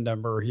cop in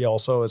Denver, he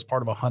also is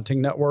part of a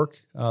hunting network.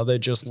 They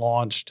just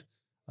launched.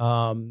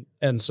 And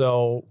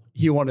so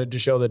he wanted to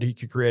show that he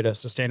could create a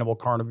sustainable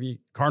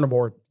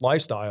carnivore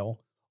lifestyle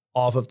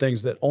off of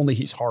things that only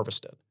he's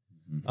harvested.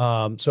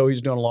 So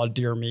he's doing a lot of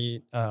deer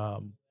meat,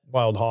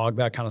 wild hog,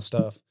 that kind of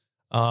stuff.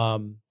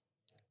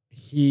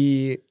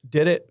 He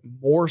did it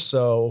more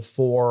so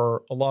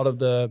for a lot of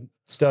the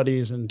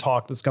studies and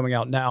talk that's coming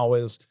out now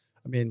is,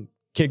 I mean,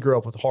 kid grew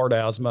up with heart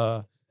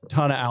asthma,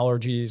 ton of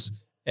allergies,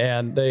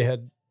 and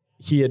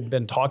he had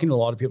been talking to a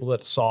lot of people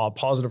that saw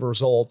positive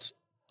results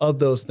of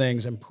those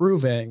things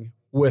improving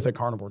with a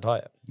carnivore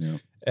diet. Yeah.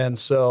 And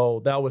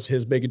so that was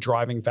his big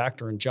driving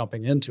factor in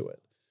jumping into it.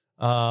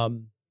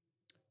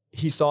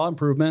 He saw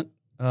improvement.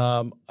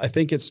 I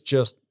think it's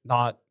just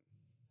not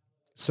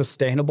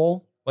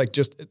sustainable. Like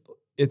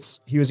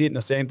he was eating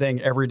the same thing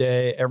every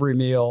day, every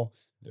meal.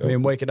 Yep. I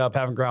mean, waking up,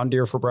 having ground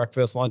deer for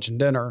breakfast, lunch, and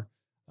dinner.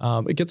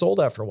 It gets old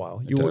after a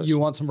while. You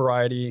want some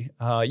variety.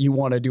 You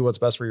want to do what's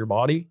best for your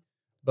body,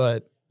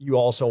 but you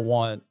also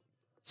want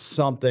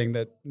something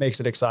that makes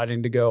it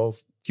exciting to go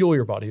fuel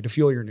your body, to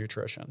fuel your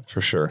nutrition.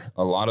 For sure.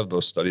 A lot of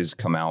those studies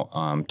come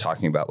out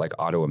talking about like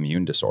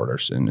autoimmune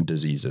disorders and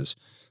diseases.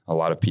 A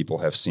lot of people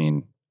have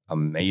seen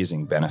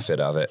amazing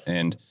benefit of it.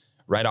 And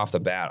right off the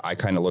bat, I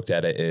kind of looked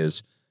at it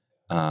as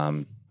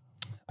I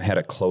had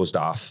a closed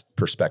off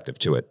perspective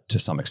to it to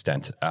some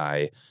extent.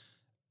 I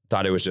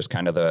thought it was just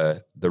kind of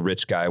the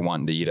rich guy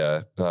wanting to eat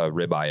a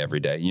ribeye every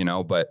day,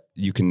 but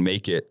you can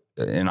make it.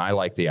 And I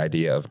like the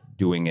idea of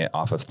doing it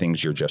off of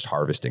things you're just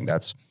harvesting.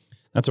 That's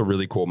a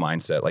really cool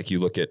mindset. Like you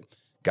look at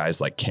guys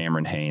like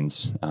Cameron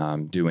Hanes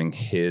doing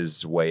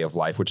his way of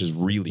life, which is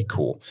really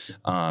cool.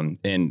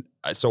 And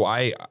so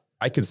I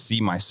could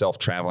see myself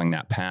traveling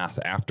that path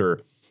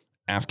after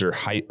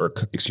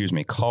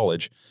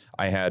college.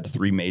 I had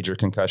two major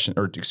concussions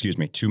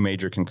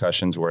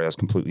where I was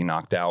completely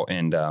knocked out,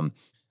 and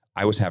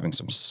I was having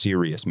some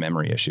serious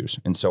memory issues.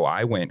 And so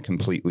I went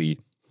completely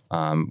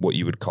what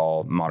you would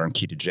call modern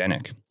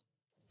ketogenic.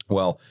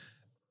 Well,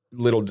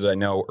 little did I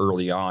know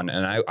early on,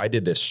 and I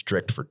did this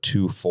strict for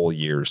 2 full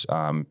years,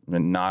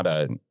 not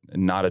an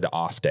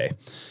off day,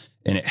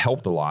 and it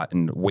helped a lot.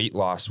 And weight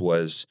loss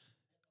was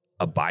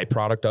a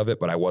byproduct of it,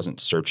 but I wasn't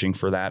searching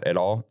for that at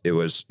all. It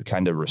was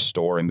kind of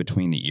restore in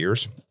between the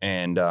ears.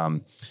 And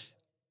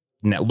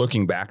now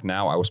looking back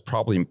now, I was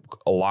probably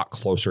a lot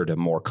closer to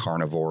more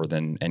carnivore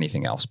than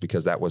anything else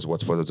because that was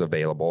what was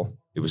available.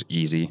 It was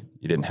easy.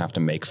 You didn't have to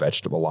make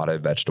a lot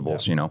of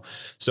vegetables,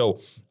 So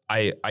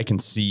I can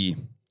see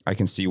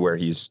where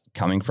he's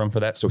coming from for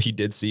that. So he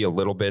did see a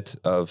little bit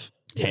of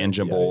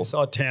tangible. Yeah, he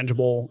saw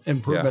tangible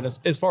improvement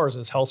as far as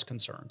his health's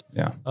concerned.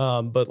 Yeah.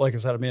 But like I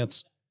said, I mean,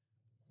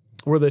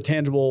 were the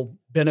tangible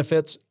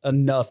benefits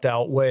enough to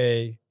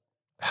outweigh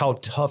how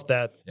tough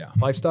that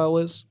lifestyle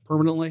is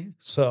permanently?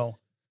 So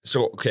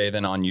okay,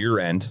 then on your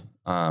end,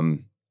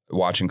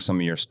 watching some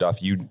of your stuff,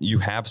 you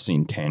have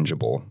seen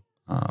tangible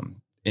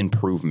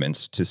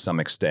improvements to some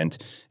extent,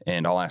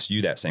 and I'll ask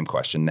you that same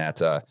question: that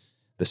the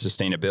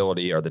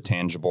sustainability or the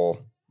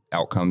tangible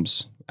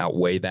outcomes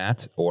outweigh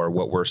that, or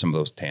what were some of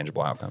those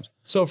tangible outcomes?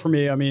 So for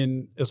me, I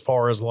mean, as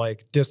far as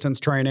like distance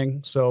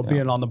training, so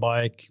being on the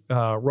bike,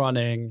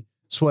 running,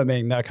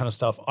 swimming, that kind of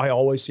stuff, I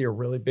always see a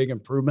really big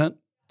improvement,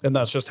 and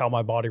that's just how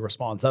my body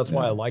responds. That's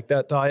why I like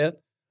that diet.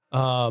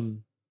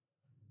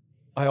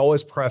 I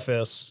always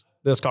preface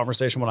this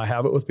conversation when I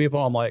have it with people.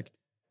 I'm like,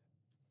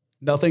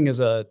 nothing is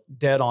a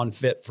dead on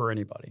fit for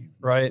anybody,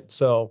 right?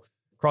 So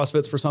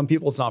CrossFit's for some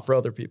people, it's not for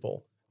other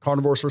people.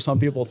 Carnivore's for some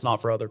people, it's not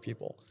for other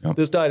people. Yep.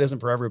 This diet isn't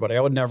for everybody.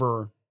 I would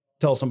never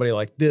tell somebody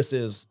like, this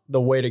is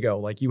the way to go.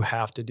 Like, you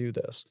have to do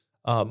this.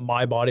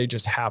 My body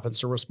just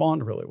happens to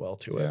respond really well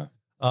to it.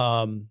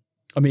 I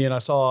mean, I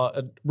saw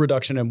a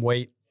reduction in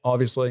weight,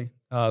 obviously.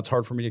 It's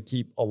hard for me to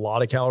keep a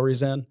lot of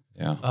calories in.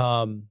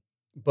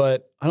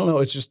 But I don't know.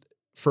 It's just,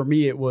 for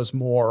me, it was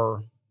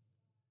more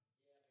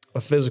a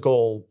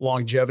physical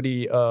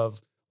longevity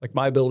of like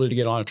my ability to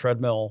get on a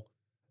treadmill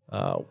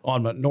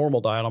on a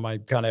normal diet, on my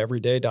kind of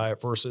everyday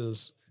diet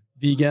versus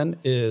vegan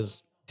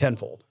is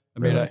tenfold. I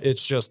mean,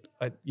 it's just,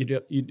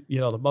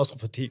 the muscle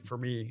fatigue for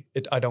me,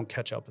 I don't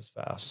catch up as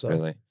fast. So.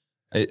 Really?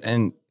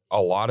 And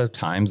a lot of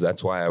times,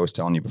 that's why I was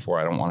telling you before,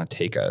 I don't want to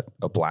take a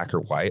black or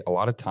white. A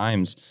lot of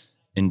times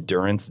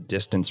endurance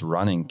distance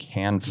running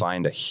can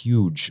find a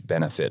huge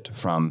benefit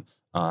from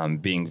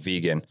being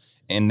vegan.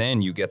 And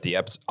then you get the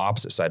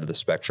opposite side of the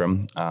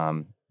spectrum,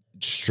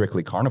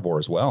 strictly carnivore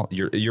as well.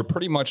 You're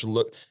pretty much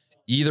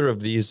either of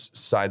these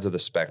sides of the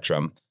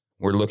spectrum.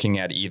 We're looking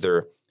at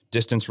either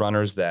distance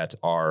runners that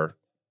are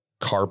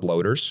carb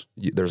loaders.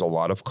 There's a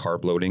lot of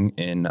carb loading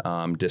in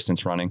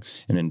distance running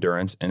and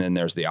endurance. And then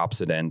there's the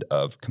opposite end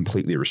of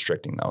completely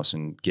restricting those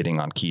and getting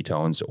on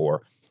ketones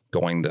or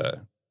going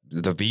the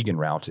vegan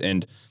route.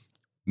 And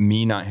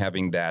me not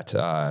having that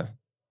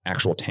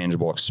actual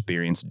tangible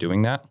experience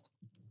doing that,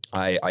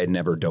 I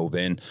never dove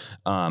in.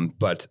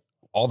 But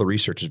all the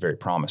research is very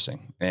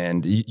promising.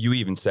 And you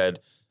even said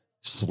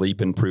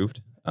sleep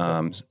improved,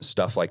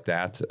 stuff like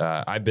that.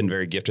 I've been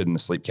very gifted in the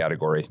sleep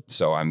category,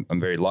 so I'm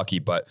very lucky,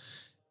 but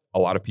a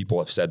lot of people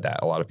have said that.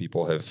 A lot of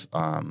people have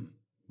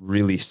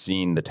really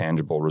seen the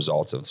tangible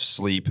results of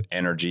sleep,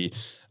 energy.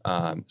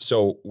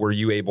 So were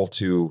you able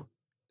to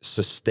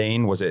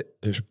sustain? Was it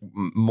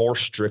more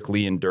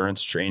strictly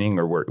endurance training,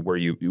 or were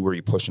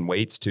you pushing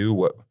weights too?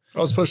 What? I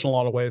was pushing a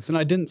lot of weights, and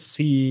I didn't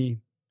see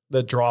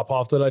the drop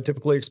off that I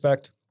typically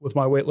expect with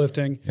my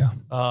weightlifting.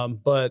 Yeah.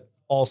 But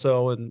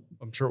also, and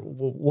I'm sure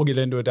we'll get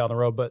into it down the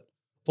road, but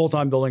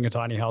full-time building a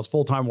tiny house,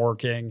 full-time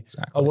working.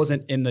 Exactly. I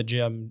wasn't in the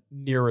gym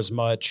near as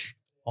much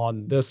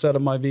on this set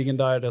of my vegan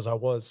diet as I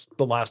was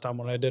the last time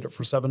when I did it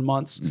for 7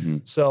 months. Mm-hmm.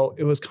 So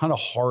it was kind of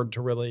hard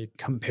to really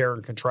compare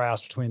and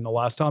contrast between the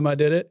last time I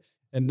did it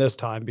and this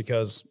time,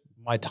 because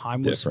my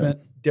time was spent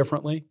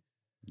differently.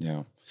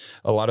 Yeah.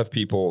 A lot of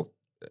people,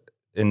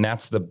 and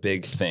that's the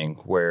big thing,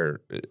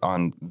 where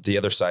on the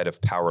other side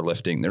of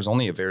powerlifting, there's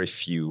only a very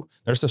few.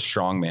 There's a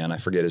strong man, I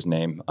forget his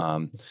name.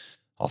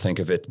 I'll think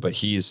of it, but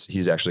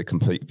he's actually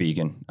complete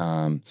vegan.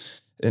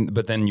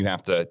 But then you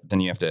have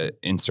to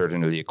insert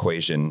into the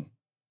equation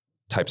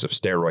types of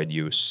steroid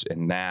use,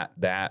 and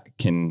that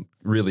can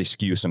really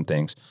skew some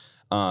things.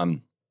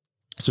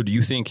 So do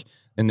you think,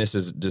 and this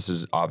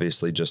is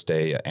obviously just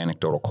a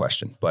anecdotal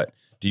question, but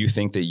do you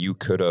think that you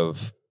could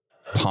have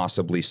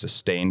possibly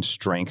sustained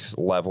strength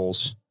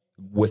levels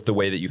with the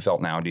way that you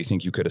felt now? Do you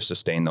think you could have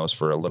sustained those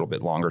for a little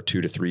bit longer,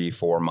 2 to 3,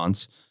 4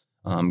 months,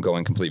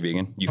 going complete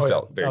vegan? You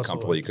felt very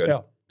comfortable you could?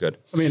 Yeah. Good.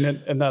 I mean,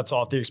 and that's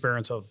off the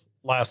experience of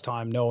last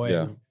time,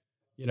 knowing,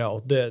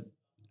 that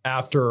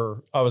after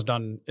I was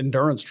done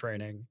endurance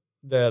training,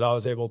 that I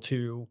was able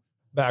to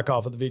back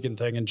off of the vegan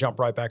thing and jump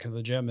right back into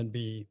the gym and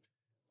be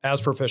as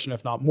proficient,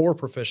 if not more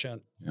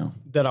proficient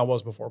than I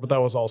was before. But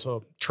that was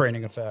also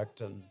training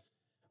effect. And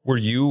were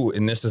you,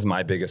 and this is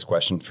my biggest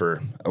question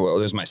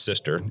there's my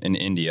sister in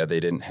India. They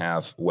didn't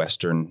have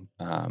Western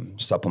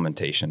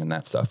supplementation and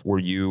that stuff. Were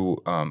you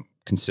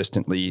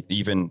consistently,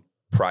 even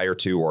prior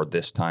to or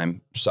this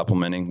time,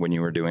 supplementing when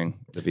you were doing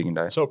the vegan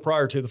diet? So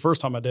prior to the first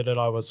time I did it,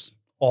 I was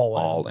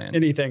all in.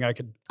 Anything I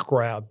could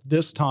grab.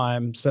 This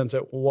time, since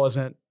it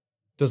wasn't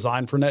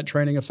designed for net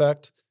training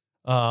effect,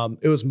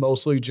 it was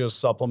mostly just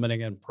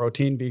supplementing in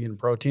vegan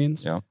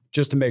proteins,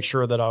 just to make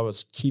sure that I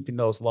was keeping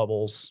those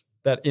levels,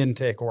 that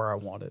intake where I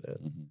wanted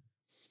it. Mm-hmm.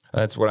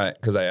 That's what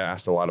because I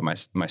asked a lot of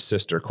my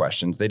sister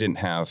questions. They didn't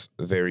have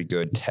very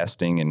good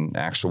testing and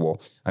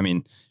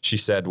she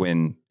said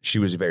when she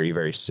was very,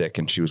 very sick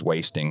and she was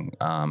wasting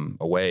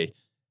away,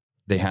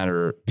 they had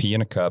her pee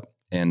in a cup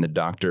and the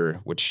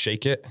doctor would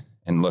shake it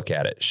and look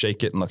at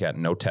it,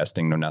 no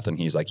testing, no nothing.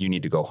 He's like, you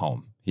need to go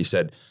home. He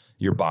said,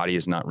 your body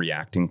is not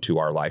reacting to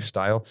our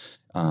lifestyle,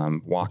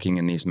 walking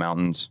in these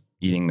mountains,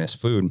 eating this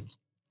food.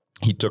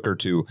 He took her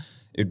to,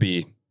 it'd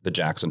be the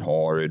Jackson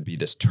Hole, or it'd be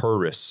this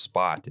tourist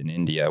spot in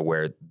India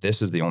where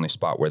this is the only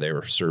spot where they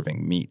were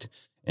serving meat.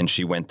 And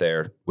she went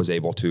there, was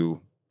able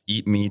to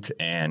eat meat,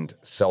 and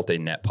felt a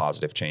net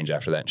positive change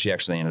after that. And she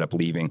actually ended up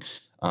leaving.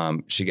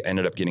 She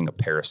ended up getting a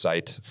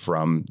parasite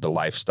from the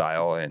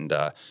lifestyle and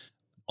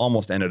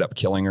almost ended up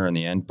killing her in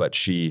the end, but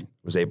she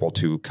was able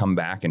to come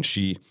back, and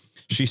she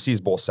sees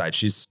both sides.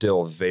 She's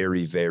still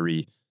very,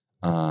 very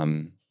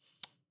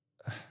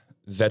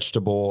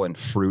vegetable and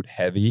fruit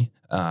heavy,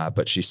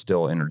 but she's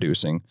still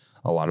introducing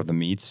a lot of the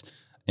meats.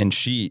 And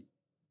she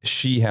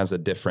has a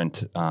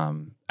different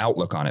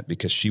outlook on it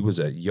because she was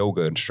a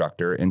yoga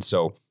instructor. And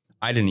so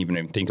I didn't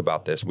even think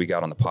about this. We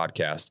got on the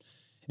podcast,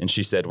 and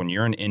she said, when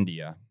you're in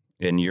India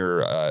and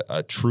you're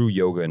a true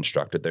yoga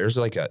instructor, there's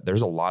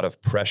a lot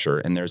of pressure,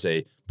 and there's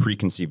a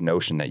preconceived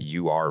notion that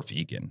you are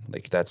vegan.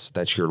 Like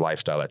that's your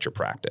lifestyle, that's your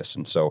practice.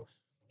 And so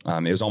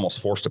it was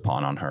almost forced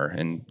on her.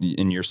 And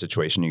in your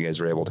situation, you guys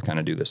were able to kind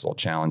of do this little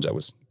challenge that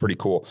was pretty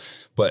cool.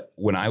 But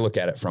when I look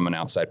at it from an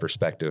outside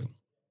perspective,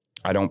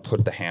 I don't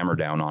put the hammer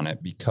down on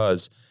it,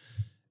 because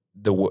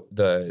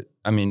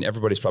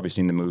everybody's probably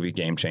seen the movie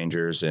Game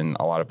Changers and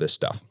a lot of this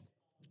stuff.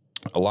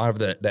 A lot of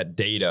that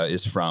data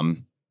is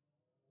from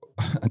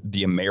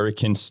the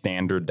American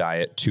standard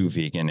diet to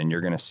vegan, and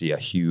you're going to see a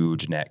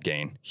huge net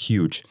gain,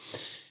 huge.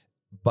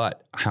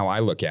 But how I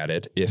look at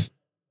it,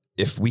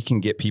 if we can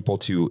get people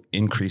to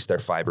increase their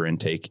fiber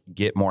intake,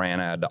 get more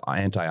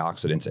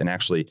antioxidants, and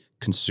actually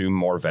consume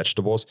more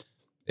vegetables,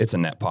 it's a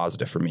net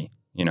positive for me,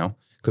 you know,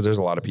 because there's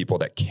a lot of people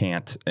that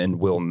can't and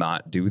will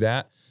not do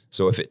that.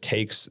 So if it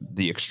takes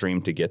the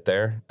extreme to get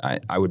there,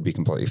 I would be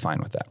completely fine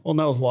with that. Well, and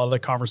that was a lot of the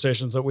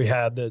conversations that we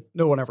had that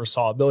no one ever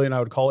saw. Billy and I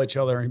would call each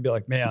other and he'd be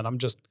like, man, I'm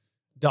just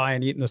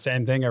dying eating the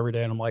same thing every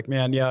day. And I'm like,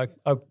 man, yeah,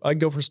 I'd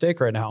go for steak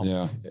right now.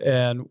 Yeah.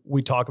 And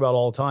we talk about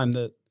all the time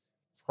that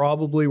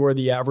probably where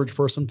the average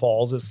person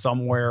falls is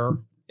somewhere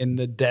in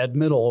the dead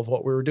middle of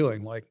what we were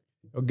doing. Like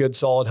a good,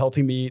 solid,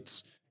 healthy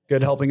meats,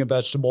 good helping of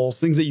vegetables,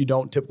 things that you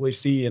don't typically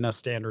see in a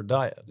standard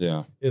diet.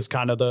 Yeah. Is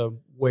kind of the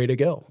way to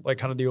go. Like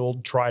kind of the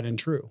old tried and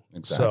true.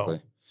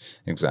 Exactly.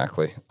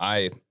 Exactly.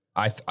 I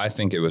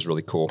think it was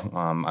really cool.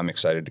 I'm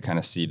excited to kind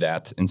of see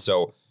that. And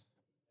so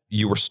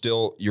you're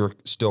still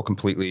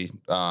completely,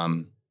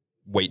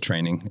 weight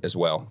training as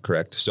well.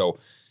 Correct. So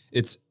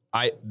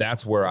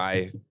that's where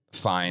I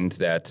find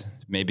that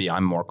maybe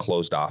I'm more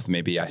closed off.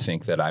 Maybe I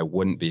think that I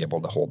wouldn't be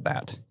able to hold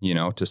that, you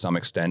know, to some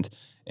extent.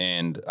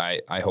 And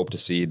I hope to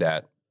see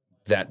that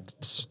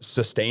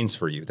sustains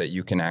for you, that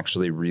you can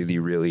actually really,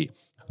 really,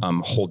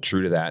 hold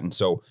true to that. And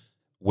so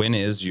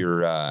when's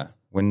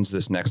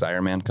this next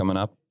Ironman coming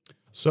up?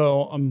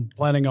 So I'm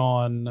planning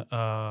on,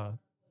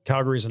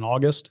 Calgary's in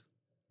August.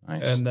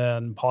 Nice. And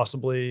then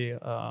possibly,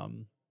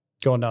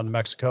 going down to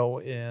Mexico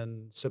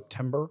in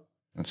September.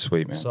 That's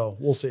sweet, man. So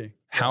we'll see.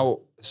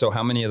 How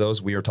many of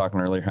those, we were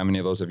talking earlier, how many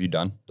of those have you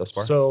done thus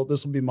far? So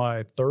this will be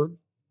my third.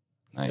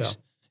 Nice.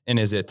 Yeah. And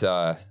is it,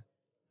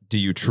 do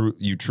you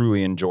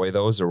truly enjoy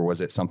those, or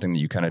was it something that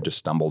you kind of just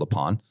stumbled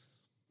upon?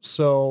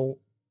 So,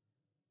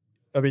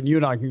 I mean, you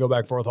and I can go back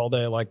and forth all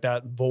day, like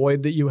that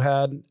void that you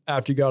had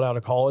after you got out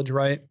of college,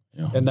 right?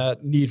 Yeah. And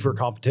that need for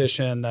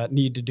competition, that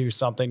need to do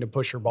something to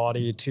push your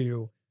body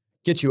to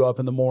get you up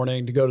in the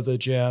morning, to go to the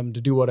gym,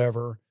 to do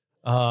whatever.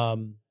 I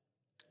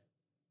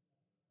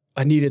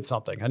needed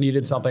something. I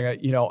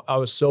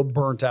was so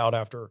burnt out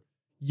after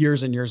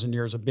years and years and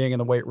years of being in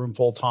the weight room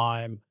full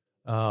time,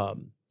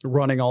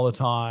 running all the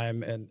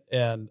time.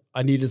 And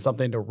I needed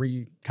something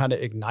to kind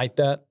of ignite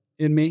that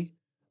in me.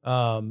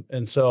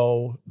 And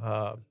so,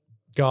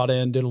 got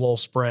in, did a little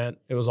sprint.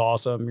 It was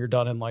awesome. You're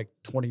done in like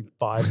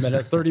 25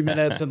 minutes, 30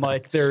 minutes. And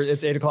like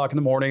it's 8 o'clock in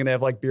the morning and they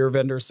have like beer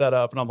vendors set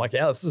up. And I'm like,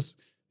 yeah,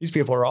 these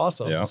people are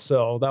awesome. Yeah.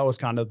 So that was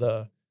kind of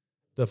the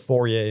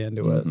foray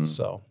into it.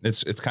 So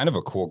it's kind of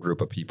a cool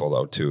group of people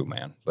though too,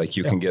 man. Like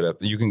you can get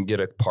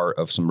a part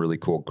of some really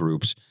cool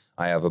groups.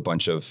 I have a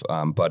bunch of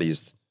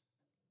buddies,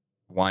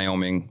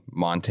 Wyoming,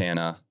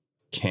 Montana,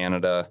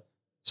 Canada,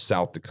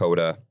 South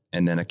Dakota,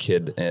 and then a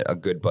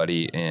good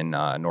buddy in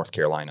North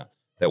Carolina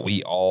that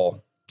we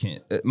all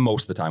can't,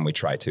 most of the time we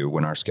try to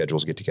when our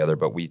schedules get together,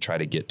 but we try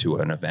to get to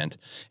an event.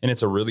 And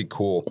it's a really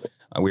cool,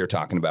 we were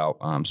talking about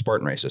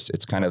Spartan races.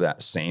 It's kind of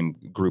that same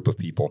group of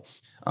people.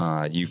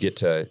 You get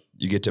to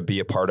be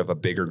a part of a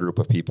bigger group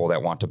of people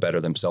that want to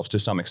better themselves to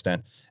some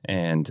extent.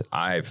 And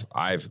I've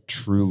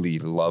truly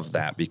loved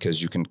that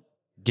because you can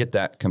get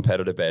that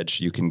competitive edge.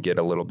 You can get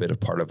a little bit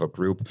of part of a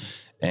group.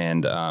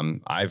 And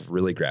I've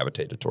really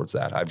gravitated towards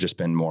that. I've just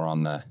been more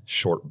on the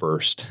short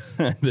burst,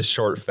 the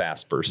short,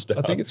 fast burst stuff.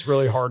 I think it's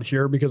really hard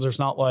here because there's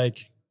not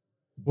like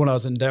when I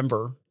was in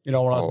Denver, when I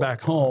was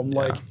back home,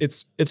 like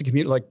it's a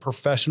community, like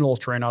professionals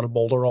train out of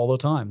Boulder all the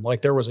time.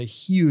 Like there was a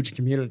huge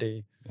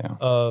community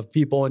of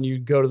people and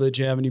you'd go to the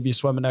gym and you'd be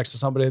swimming next to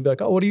somebody and be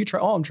like, oh, what are you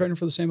training? Oh, I'm training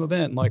for the same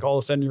event. And like all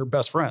of a sudden you're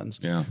best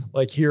friends. Yeah.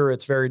 Like here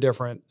it's very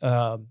different.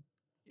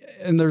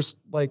 And there's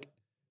like,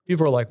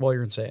 people are like, well,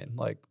 you're insane.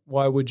 Like,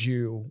 why would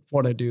you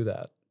want to do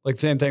that? Like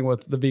same thing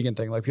with the vegan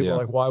thing. Like people are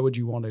like, why would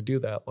you want to do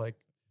that? Like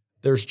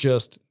there's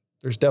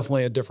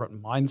definitely a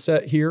different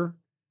mindset here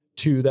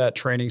to that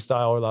training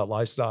style or that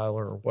lifestyle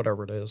or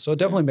whatever it is. So it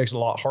definitely makes it a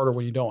lot harder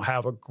when you don't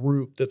have a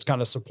group that's kind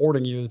of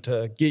supporting you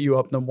to get you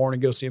up in the morning,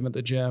 go see them at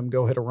the gym,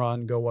 go hit a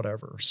run, go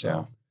whatever.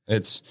 So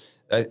I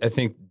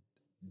think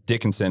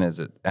Dickinson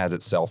as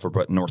itself,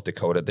 but North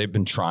Dakota, they've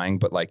been trying,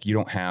 but like you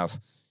don't have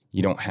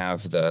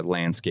the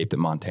landscape that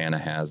Montana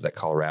has, that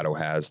Colorado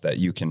has, that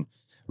you can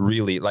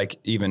really, like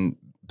even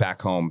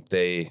back home,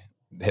 they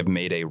have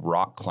made a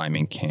rock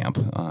climbing camp.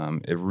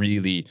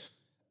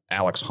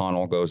 Alex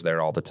Honnold goes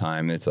there all the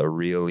time. It's a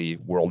really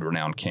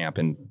world-renowned camp.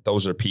 And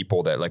those are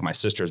people that, like my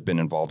sister's been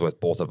involved with,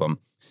 both of them.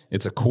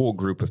 It's a cool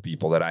group of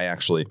people that I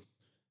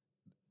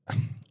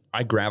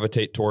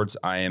gravitate towards.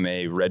 I am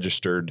a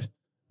registered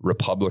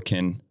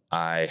Republican.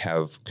 I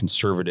have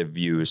conservative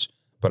views,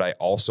 but I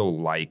also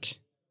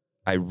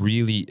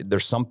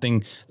there's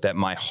something that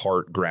my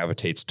heart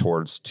gravitates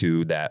towards,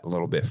 to that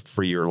little bit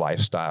freer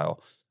lifestyle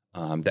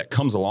that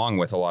comes along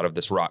with a lot of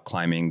this rock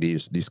climbing,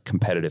 these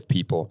competitive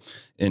people.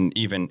 And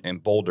even in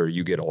Boulder,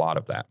 you get a lot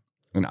of that.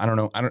 And I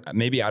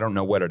don't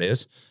know what it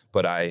is,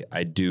 but I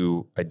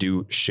do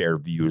share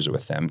views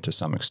with them to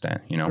some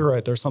extent, You're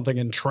right. There's something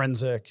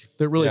intrinsic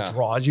that really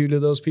draws you to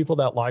those people,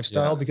 that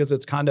lifestyle, because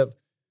it's kind of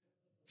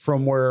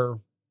from where,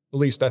 at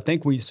least I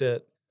think we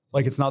sit,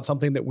 like it's not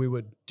something that we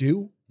would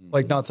do.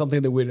 Like not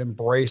something that we'd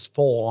embrace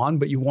full on,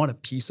 but you want a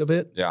piece of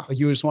it. Yeah. Like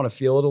you just want to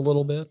feel it a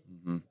little bit.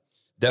 Mm-hmm.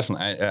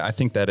 Definitely. I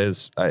think that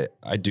is,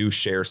 I do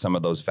share some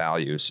of those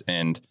values,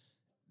 and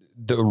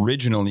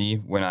originally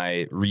when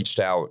I reached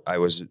out, I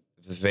was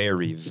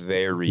very,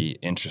 very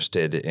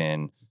interested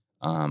in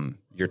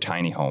your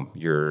tiny home,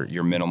 your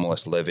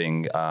minimalist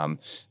living,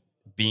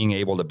 being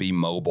able to be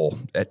mobile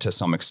to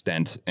some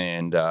extent.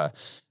 And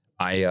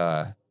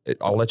I'll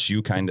let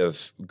you kind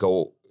of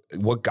go.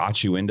 What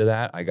got you into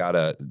that? I got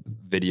a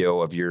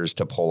video of yours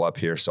to pull up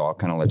here, so I'll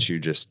kind of let you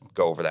just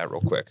go over that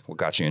real quick. What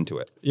got you into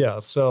it? Yeah.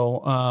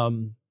 So, I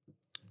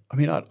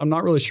mean, I'm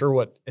not really sure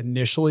what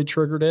initially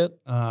triggered it.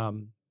 I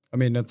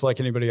mean, it's like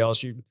anybody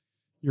else.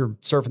 You're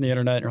surfing the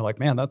internet and you're like,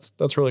 man,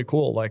 that's really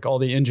cool. Like all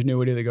the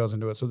ingenuity that goes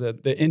into it. So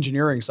the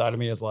engineering side of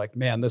me is like,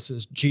 man, this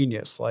is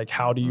genius. Like,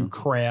 how do you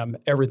cram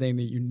everything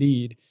that you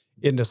need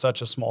into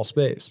such a small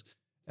space?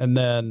 And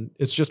then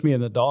it's just me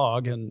and the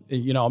dog. And,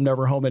 you know, I'm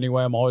never home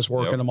anyway. I'm always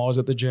working. Yep. I'm always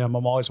at the gym.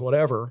 I'm always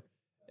whatever.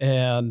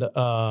 And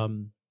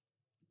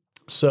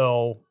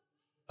so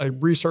I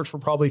researched for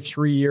probably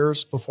 3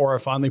 years before I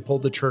finally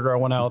pulled the trigger. I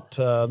went out,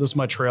 this is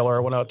my trailer.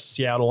 I went out to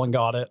Seattle and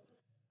got it.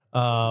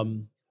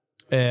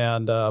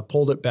 And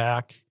pulled it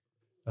back,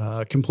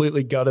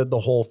 completely gutted the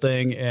whole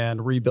thing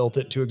and rebuilt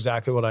it to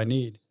exactly what I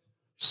need.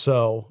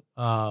 So,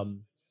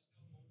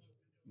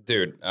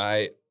 dude,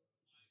 a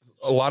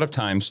lot of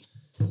times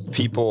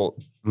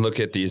people look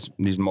at these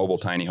mobile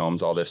tiny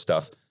homes, all this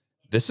stuff.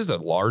 This is a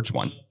large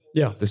one.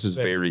 Yeah. This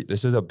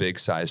is a big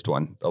sized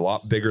one, a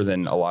lot bigger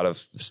than a lot of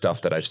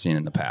stuff that I've seen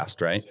in the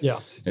past. Right. Yeah.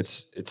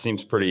 It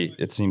seems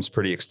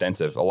pretty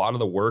extensive. A lot of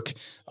the work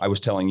I was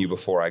telling you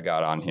before I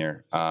got on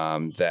here,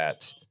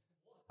 that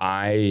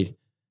it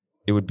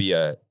would be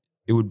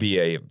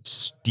a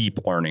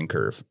steep learning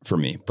curve for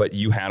me, but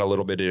you had a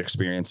little bit of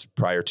experience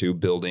prior to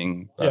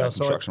building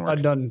construction work.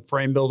 I'd done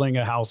frame building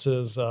of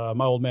houses.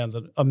 My old man's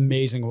an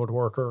amazing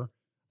woodworker.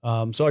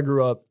 So I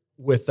grew up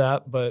with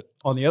that, but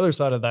on the other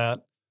side of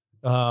that,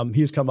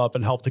 he's come up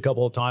and helped a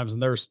couple of times,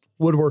 and there's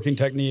woodworking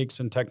techniques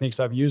and techniques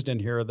I've used in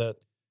here that,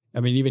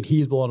 I mean, even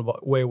he's blown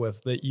away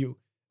with that.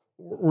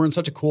 We're in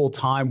such a cool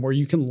time where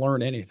you can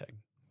learn anything,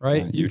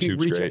 right? You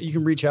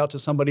can reach out to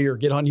somebody or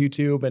get on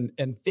YouTube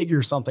and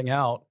figure something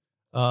out,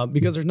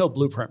 because there's no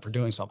blueprint for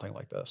doing something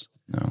like this.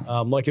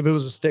 No. Like if it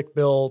was a stick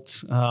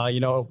built,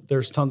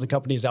 there's tons of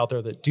companies out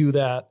there that do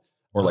that.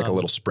 Or like a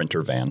little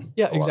Sprinter van.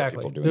 Yeah,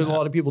 exactly. There's a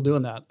lot of people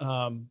doing that.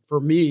 For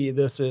me,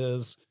 this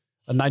is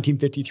a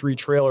 1953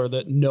 trailer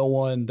that no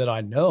one that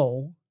I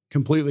know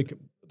completely,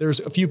 there's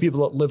a few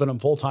people that live in them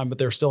full time, but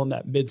they're still in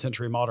that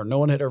mid-century modern. No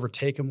one had ever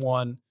taken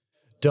one,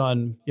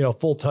 done,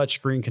 full touch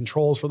screen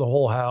controls for the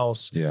whole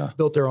house,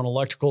 built their own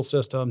electrical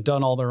system,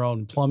 done all their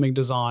own plumbing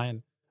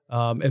design,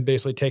 and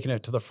basically taken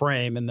it to the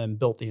frame and then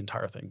built the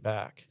entire thing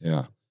back.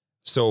 Yeah.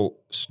 So,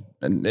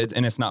 and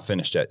it's not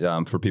finished yet.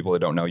 For people that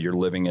don't know, you're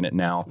living in it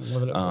now.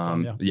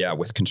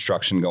 With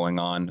construction going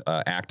on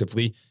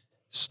actively.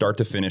 Start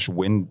to finish,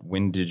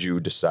 when did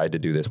you decide to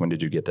do this? When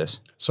did you get this?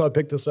 So I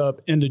picked this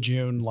up into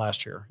June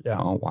last year. Yeah.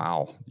 Oh,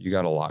 wow. You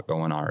got a lot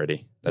going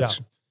already.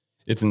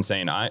 It's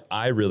insane.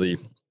 I really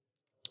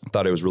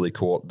thought it was really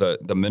cool. The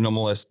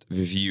minimalist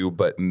view,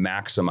 but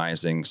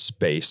maximizing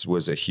space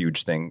was a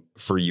huge thing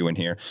for you in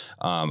here.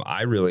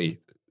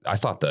 I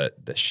thought the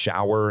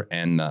shower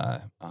and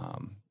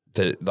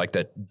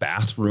the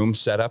bathroom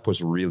setup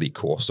was really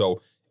cool.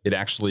 So it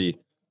actually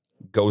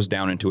goes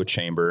down into a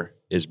chamber,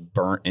 is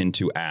burnt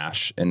into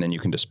ash, and then you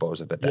can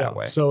dispose of it that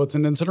way. So it's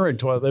an incinerating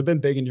toilet. They've been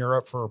big in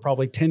Europe for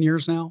probably 10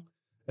 years now,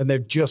 and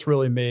they've just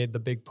really made the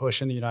big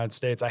push in the United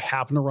States. I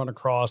happened to run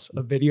across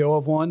a video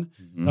of one,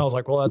 and I was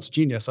like, well, that's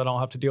genius. I don't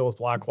have to deal with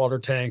black water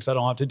tanks. I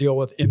don't have to deal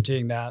with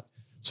emptying that.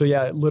 So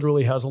yeah, it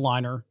literally has a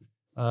liner.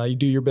 You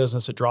do your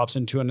business, it drops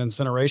into an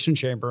incineration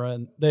chamber,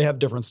 and they have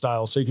different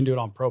styles. So you can do it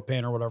on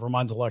propane or whatever.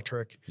 Mine's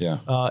electric. Yeah.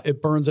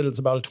 It burns it. It's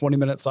about a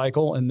 20-minute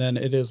cycle. And then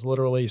it is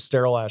literally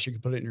sterile ash. You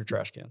can put it in your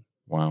trash can.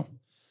 Wow.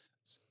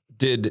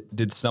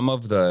 Did some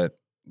of the,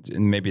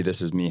 and maybe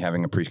this is me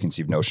having a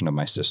preconceived notion of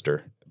my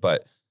sister,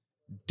 but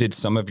did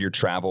some of your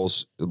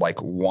travels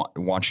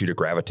want you to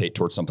gravitate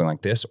towards something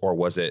like this? Or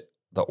was it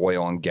the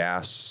oil and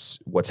gas,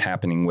 what's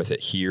happening with it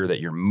here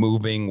that you're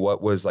moving?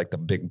 What was like the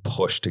big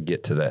push to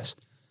get to this?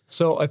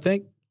 So I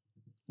think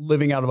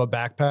living out of a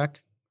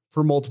backpack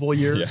for multiple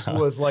years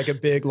was like a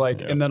big,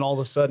 and then all of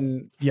a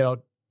sudden,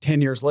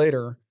 10 years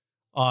later,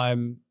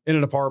 I'm in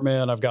an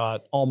apartment. I've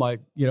got all my,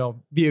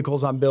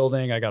 vehicles I'm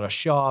building. I got a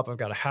shop. I've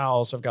got a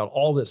house. I've got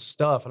all this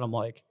stuff. And I'm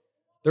like,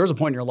 there was a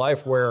point in your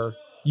life where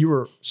you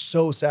were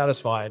so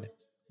satisfied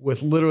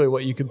with literally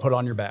what you could put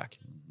on your back.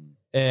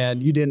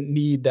 And you didn't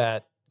need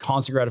that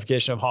constant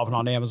gratification of hopping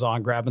on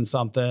Amazon, grabbing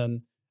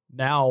something.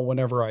 Now,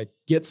 whenever I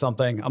get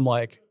something, I'm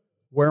like,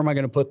 where am I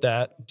going to put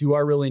that? Do I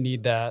really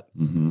need that?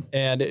 Mm-hmm.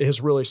 And it has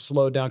really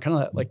slowed down, kind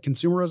of like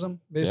consumerism,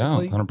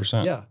 basically. Yeah,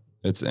 100%. Yeah.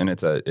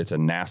 It's a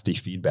nasty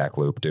feedback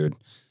loop, dude.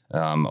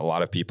 A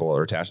lot of people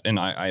are attached, and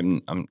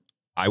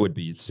I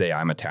would say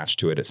I'm attached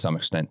to it at some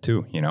extent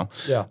too,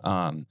 Yeah.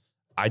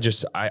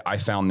 I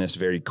found this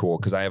very cool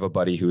because I have a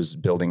buddy who's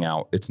building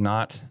out.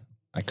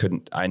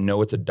 I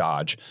know it's a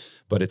Dodge,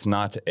 but it's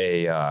not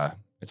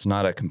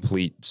a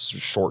complete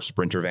short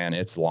Sprinter van.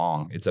 It's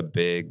long. It's a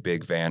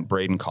big van.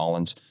 Braden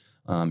Collins,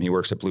 He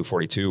works at Blue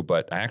 42,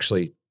 but I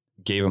actually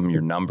gave him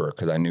your number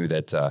because I knew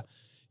that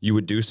you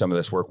would do some of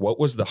this work. What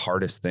was the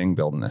hardest thing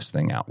building this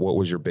thing out? What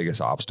was your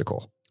biggest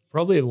obstacle?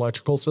 Probably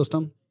electrical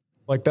system.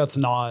 Like that's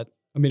not,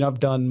 I mean, I've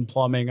done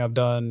plumbing, I've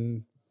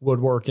done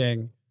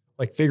woodworking,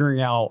 like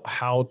figuring out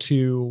how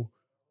to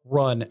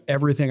run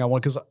everything I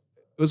want. Cause it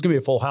was going to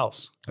be a full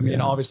house. I mean,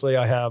 obviously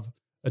I have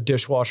a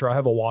dishwasher, I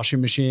have a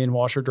washing machine,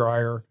 washer,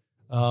 dryer.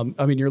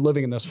 I mean, you're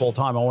living in this full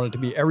time. I want it to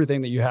be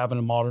everything that you have in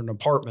a modern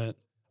apartment.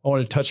 I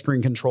wanted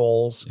touchscreen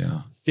controls,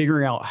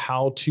 figuring out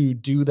how to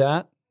do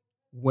that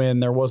when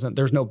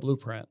there's no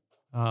blueprint.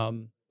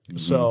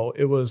 So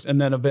it was, and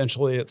then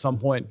eventually at some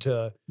point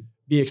to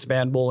be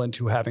expandable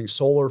into having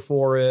solar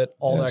for it,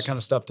 all that kind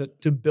of stuff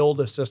to build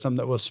a system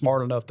that was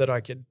smart enough that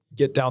I could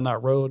get down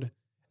that road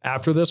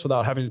after this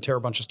without having to tear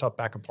a bunch of stuff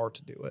back apart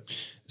to do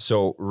it.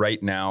 So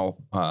right now,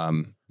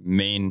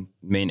 main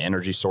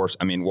energy source,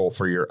 I mean, well,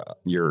 for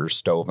your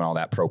stove and all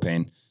that,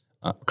 propane,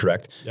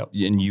 correct? Yep.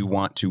 And you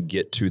want to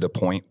get to the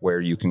point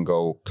where you can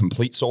go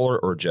complete solar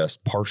or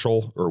just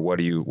partial, or what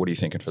are you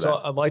thinking for that?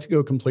 So I'd like to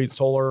go complete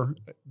solar.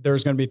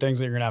 There's going to be things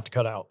that you're going to have to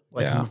cut out.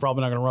 Like I'm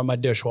probably not going to run my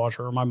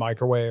dishwasher or my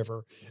microwave,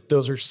 or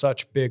those are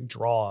such big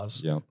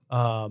draws. Yeah.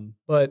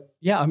 But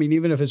yeah, I mean,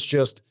 even if it's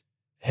just,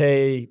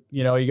 hey,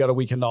 you got a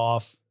weekend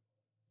off,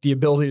 the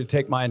ability to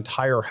take my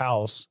entire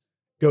house,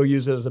 go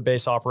use it as a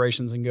base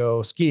operations and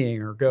go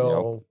skiing or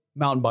go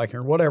mountain biking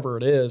or whatever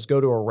it is,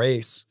 go to a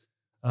race,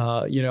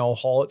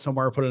 haul it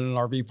somewhere, put it in an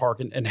RV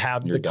park and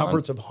have the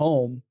comforts of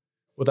home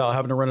without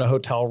having to rent a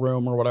hotel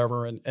room or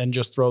whatever, and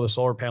just throw the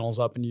solar panels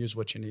up and use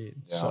what you need.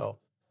 Yeah.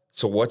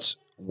 So what's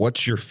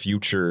your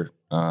future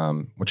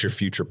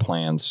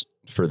plans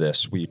for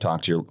this? We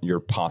talked to you're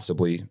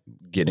possibly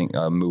getting,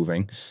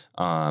 moving.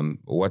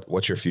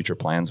 What's your future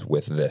plans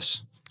with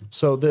this?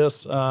 So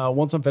this,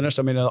 once I'm finished,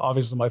 I mean,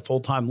 obviously my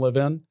full-time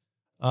live-in,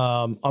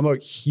 I'm a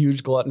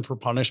huge glutton for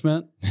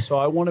punishment. So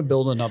I want to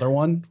build another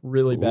one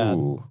really bad.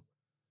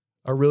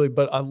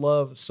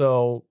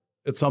 So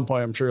at some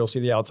point, I'm sure you'll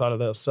see the outside of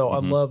this. So I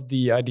love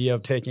the idea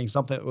of taking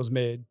something that was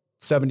made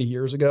 70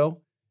 years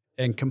ago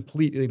and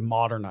completely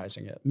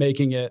modernizing it,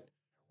 making it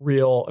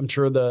real. I'm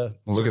sure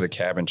look at the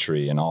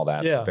cabinetry and all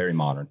that. It's very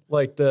modern.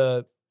 Like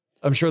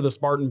I'm sure the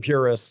Spartan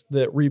purists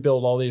that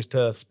rebuild all these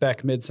to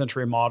spec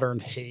mid-century modern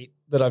hate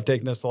that I've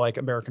taken this to like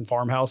American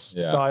farmhouse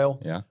style.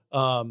 Yeah.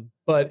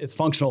 But it's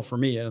functional for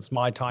me and it's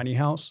my tiny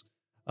house.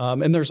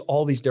 And there's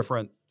all these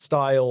different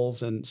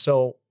styles. And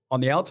so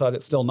on the outside,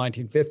 it's still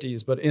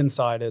 1950s, but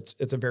inside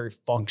it's a very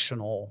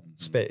functional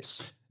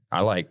space.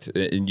 I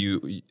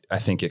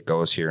think it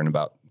goes here in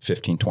about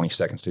 15, 20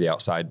 seconds to the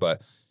outside,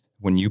 but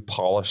when you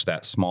polish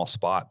that small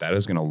spot, that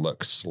is going to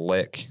look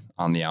slick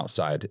on the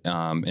outside.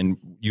 And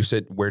you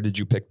said, where did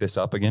you pick this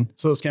up again?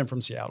 So this came from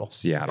Seattle.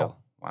 Seattle.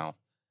 Yeah. Wow.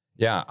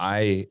 Yeah.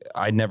 I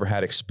never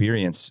had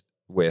experience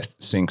with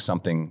seeing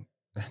something,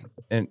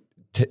 and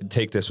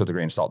take this with a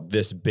grain of salt,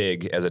 this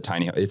big as a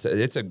tiny,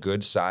 it's a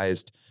good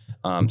sized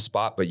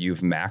spot, but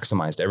you've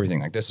maximized everything.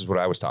 Like this is what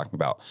I was talking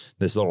about.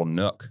 This little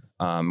nook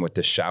with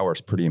this shower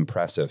is pretty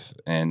impressive.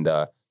 And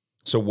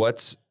so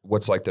what's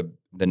like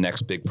the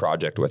next big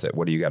project with it?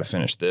 What do you got to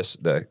finish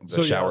the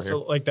shower here?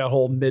 So like that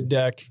whole mid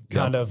deck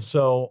kind of,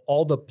 so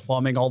all the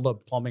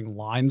plumbing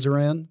lines are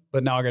in,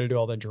 but now I got to do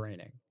all the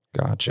draining.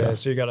 Gotcha. Okay,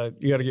 so you gotta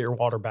get your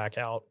water back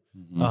out.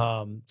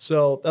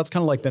 So that's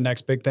kind of like the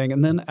next big thing.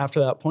 And then after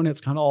that point, it's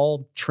kind of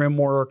all trim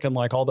work and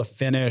like all the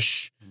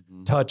finish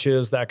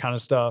touches, that kind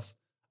of stuff.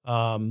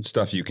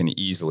 Stuff you can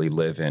easily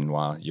live in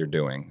while you're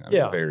doing.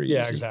 Very easy.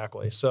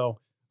 Exactly. So,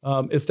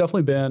 it's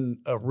definitely been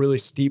a really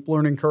steep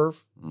learning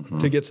curve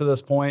to get to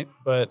this point,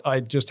 but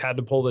I just had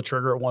to pull the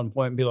trigger at one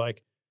point and be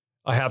like,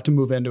 I have to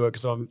move into it.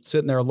 Cause I'm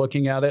sitting there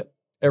looking at it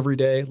every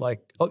day.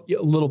 Like a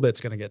little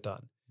bit's going to get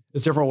done.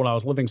 It's different when I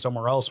was living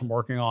somewhere else and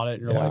working on it.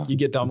 And you're like, you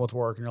get done with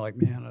work and you're like,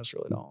 man, I just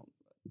really don't.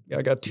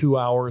 I got 2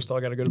 hours till I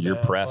got to go to bed. You're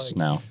pressed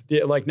now.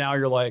 Yeah, like now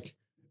you're like,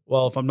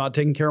 well, if I'm not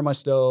taking care of my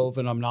stove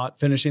and I'm not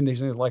finishing these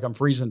things, like I'm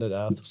freezing to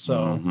death.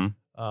 So,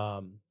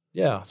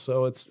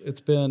 so it's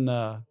been,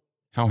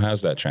 how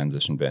has that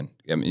transition been?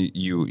 I mean,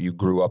 you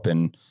grew up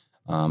in,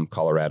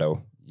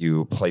 Colorado,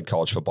 you played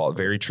college football,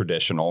 very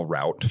traditional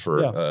route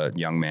for a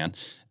young man.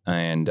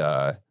 And,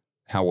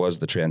 how was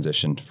the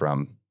transition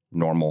from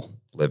normal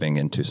living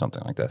into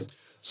something like this?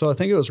 So I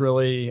think it was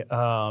really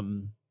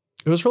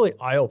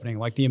eye-opening.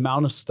 Like the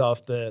amount of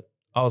stuff that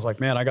I was like,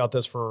 man, I got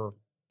this for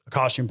a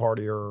costume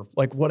party or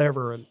like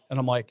whatever. And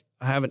I'm like,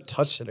 I haven't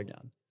touched it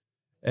again.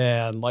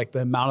 And like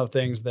the amount of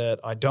things that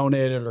I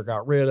donated or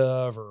got rid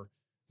of, or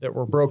that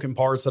were broken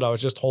parts that I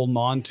was just holding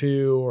on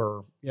to,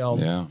 or,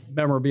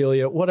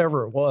 memorabilia,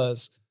 whatever it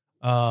was.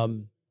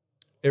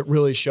 It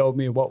really showed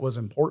me what was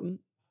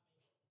important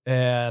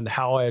and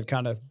how I had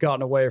kind of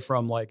gotten away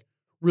from like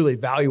really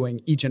valuing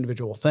each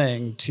individual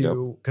thing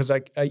to, cause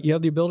you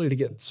have the ability to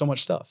get so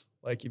much stuff.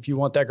 Like if you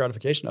want that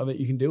gratification of it,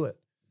 you can do it.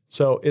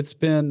 So it's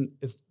been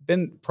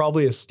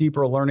probably a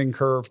steeper learning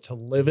curve to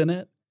live in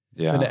it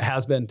than it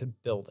has been to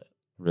build it.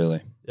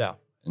 Really? Yeah.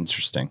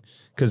 Interesting.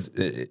 Cause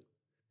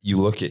you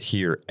look at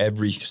here,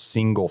 every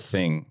single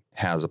thing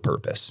has a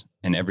purpose,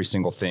 and every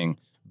single thing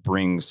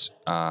brings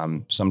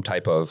some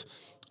type of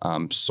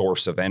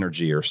source of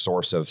energy or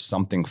source of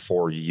something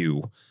for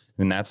you.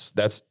 And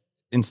that's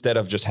instead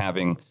of just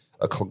having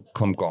a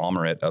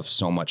conglomerate of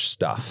so much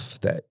stuff,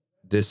 that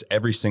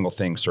every single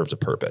thing serves a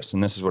purpose.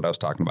 And this is what I was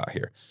talking about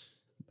here.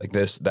 Like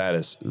that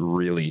is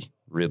really,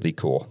 really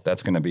cool.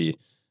 That's going to be,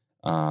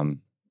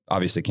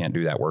 obviously can't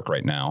do that work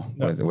right now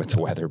with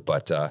the weather,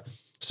 but,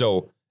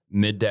 so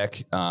mid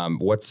deck, and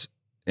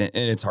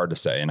it's hard to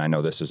say, and I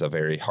know this is a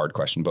very hard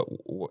question, but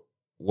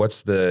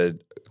what's the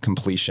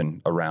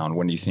completion around?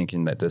 When are you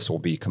thinking that this will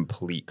be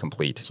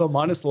complete? So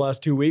minus the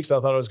last 2 weeks, I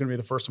thought it was going to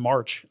be the 1st of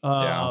March.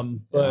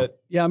 But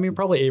I mean,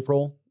 probably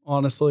April,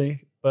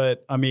 honestly.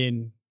 But I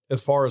mean,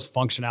 as far as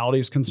functionality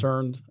is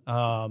concerned,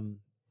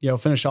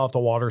 finish off the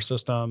water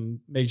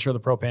system, make sure the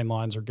propane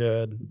lines are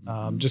good.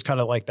 Just kind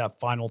of like that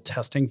final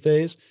testing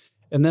phase.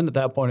 And then at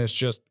that point, it's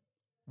just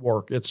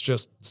work. It's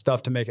just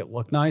stuff to make it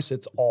look nice.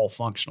 It's all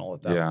functional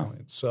at that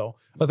point. So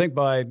I think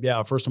by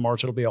 1st of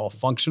March, it'll be all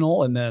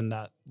functional. And then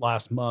that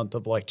last month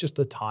of like just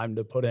the time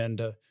to put in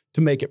to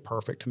make it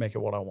perfect, to make it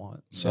what I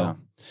want. So,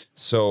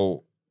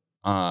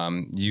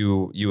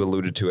 you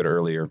alluded to it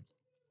earlier,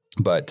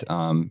 but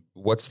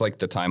what's like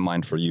the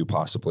timeline for you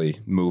possibly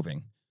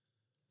moving?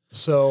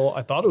 So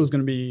I thought it was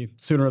going to be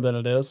sooner than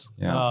it is.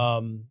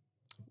 Yeah.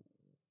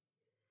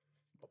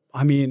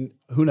 I mean,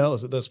 who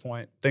knows at this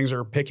point? Things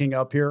are picking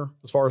up here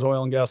as far as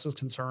oil and gas is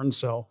concerned.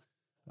 So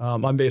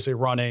I'm basically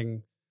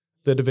running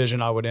the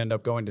division I would end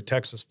up going to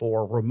Texas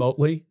for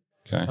remotely.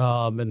 Okay.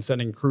 And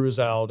sending crews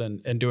out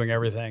and doing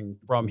everything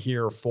from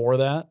here for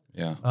that.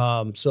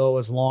 Yeah. So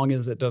as long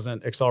as it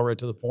doesn't accelerate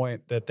to the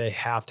point that they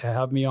have to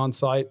have me on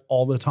site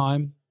all the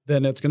time,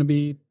 then it's going to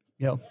be,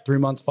 3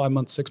 months, 5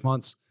 months, 6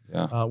 months.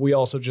 Yeah. We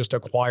also just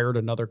acquired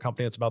another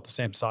company that's about the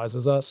same size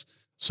as us.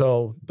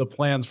 So the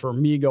plans for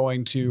me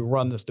going to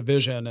run this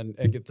division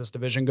and get this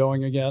division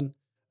going again,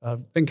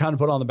 have been kind of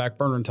put on the back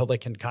burner until they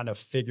can kind of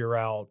figure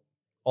out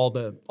all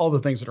the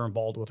things that are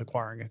involved with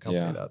acquiring a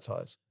company that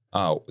size.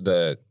 Oh,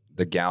 the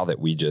gal that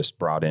we just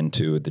brought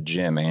into the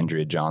gym,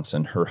 Andrea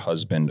Johnson, her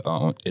husband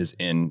is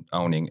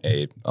owning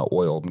a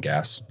oil and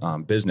gas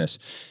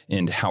business,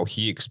 and how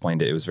he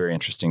explained it. It was very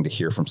interesting to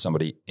hear from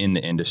somebody in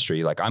the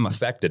industry. Like, I'm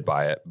affected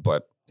by it,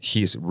 but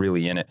he's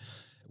really in it.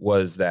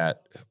 Was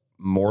that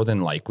more than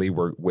likely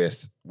we're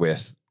with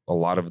a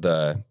lot of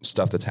the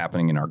stuff that's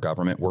happening in our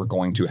government, we're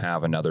going to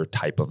have another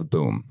type of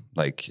boom.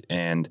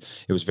 And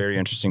it was very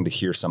interesting to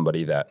hear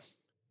somebody that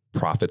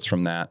profits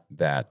from that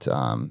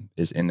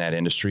is in that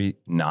industry,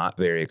 not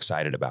very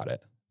excited about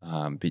it.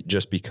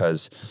 Just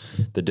because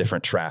the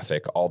different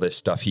traffic, all this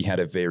stuff, he had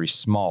a very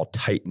small,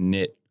 tight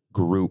knit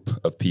group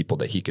of people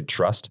that he could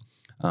trust.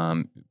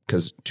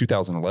 Because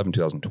 2011,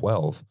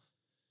 2012,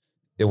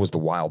 it was the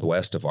Wild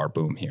West of our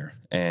boom here.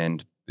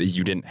 And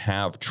you didn't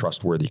have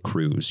trustworthy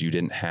crews. You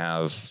didn't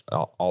have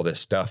all this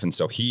stuff. And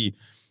so he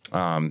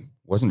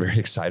wasn't very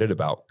excited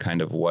about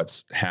kind of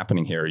what's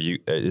happening here.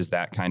 Is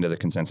that kind of the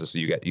consensus?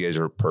 You guys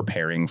are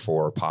preparing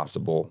for a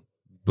possible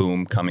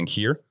boom coming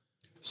here?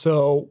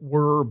 So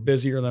we're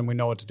busier than we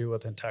know what to do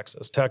with in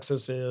Texas.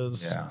 Texas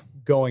is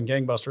going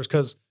gangbusters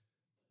because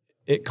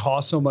it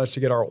costs so much to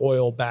get our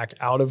oil back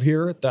out of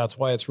here. That's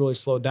why it's really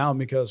slowed down,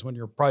 because when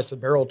your price of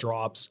barrel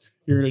drops,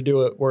 you're going to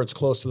do it where it's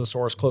close to the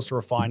source, close to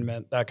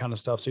refinement, that kind of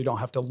stuff. So you don't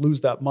have to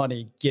lose that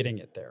money getting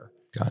it there.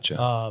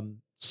 Gotcha.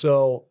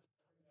 So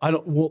I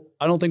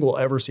don't think we'll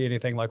ever see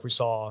anything like we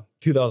saw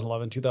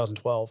 2011,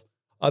 2012.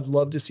 I'd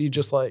love to see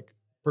just like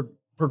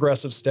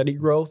progressive, steady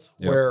growth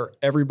where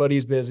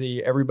everybody's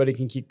busy. Everybody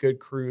can keep good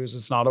crews.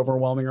 It's not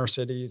overwhelming our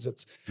cities.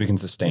 We can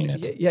sustain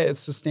it. Yeah.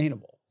 It's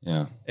sustainable.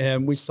 Yeah.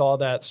 And we saw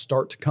that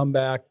start to come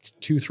back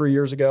 2-3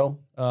 years ago,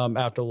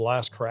 after the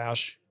last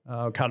crash,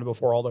 kind of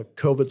before all the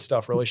COVID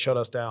stuff really shut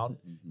us down.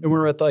 Mm-hmm. And we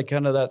were at like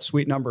kind of that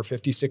sweet number,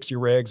 50, 60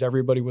 rigs.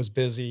 Everybody was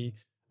busy.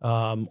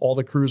 All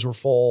the crews were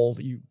full.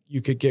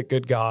 You could get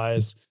good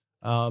guys,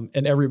 and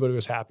everybody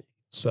was happy.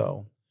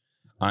 So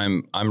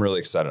I'm really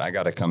excited. I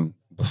got to come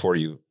before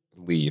you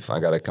leave. I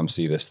got to come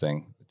see this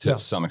thing to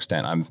some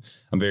extent. I'm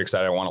very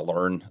excited. I want to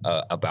learn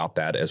about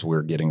that as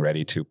we're getting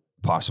ready to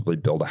possibly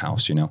build a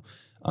house,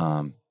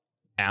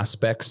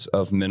 aspects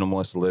of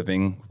minimalist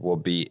living will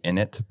be in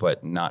it,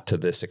 but not to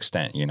this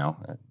extent,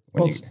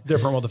 It's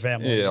different with the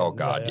family. Oh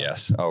God,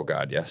 yes. Oh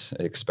God, yes.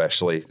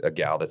 Especially a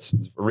gal that's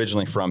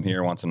originally from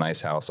here, wants a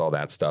nice house, all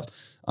that stuff.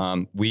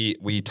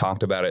 We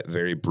talked about it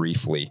very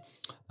briefly.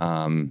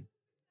 Have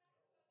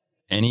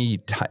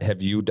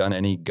you done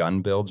any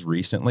gun builds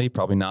recently?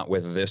 Probably not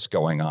with this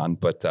going on,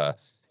 but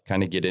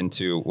kind of get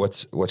into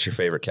what's your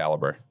favorite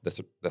caliber?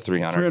 The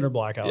 300? 300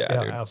 Blackout.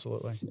 Yeah, dude.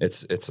 Absolutely.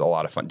 It's a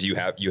lot of fun. Do you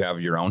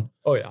have your own?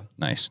 Oh yeah.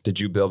 Nice. Did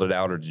you build it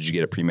out or did you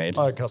get it pre-made?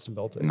 I custom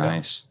built it.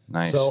 Nice. Yeah.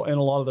 Nice. So, and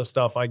a lot of the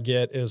stuff I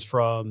get is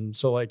from,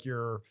 like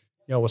your,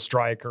 with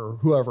Strike or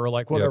whoever,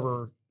 like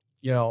whatever,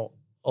 a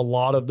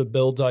lot of the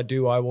builds I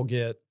do, I will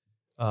get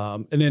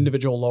an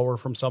individual lower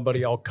from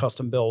somebody. I'll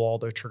custom build all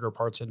the trigger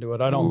parts into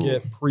it. I don't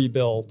get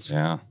pre-built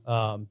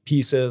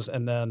pieces.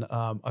 And then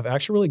I've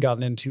actually really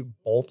gotten into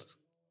bolt,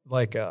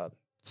 like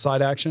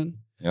side action.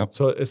 Yep.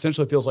 So it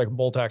essentially feels like a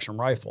bolt action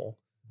rifle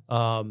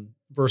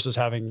versus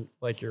having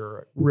like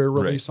your rear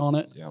release on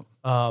it. Yeah.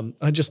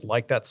 I just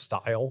like that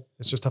style.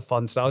 It's just a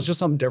fun style. It's just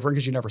something different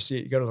because you never see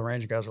it. You go to the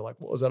range, you guys are like,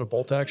 well, is that a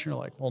bolt action? You're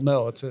like, well,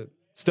 no, it's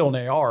still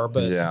an AR,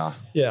 but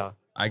yeah.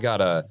 I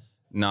got a,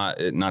 not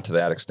to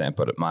that extent,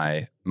 but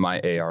my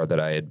AR that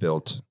I had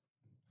built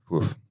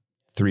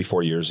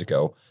 3-4 years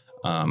ago,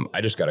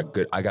 I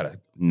got a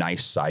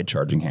nice side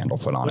charging handle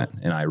put on it.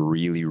 And I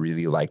really,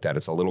 really like that.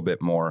 It's a little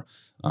bit more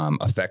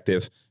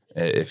effective.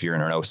 If you're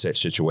in an 0-sit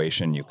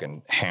situation, you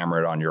can hammer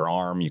it on your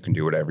arm. You can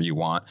do whatever you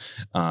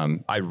want.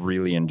 I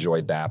really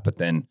enjoyed that. But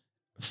then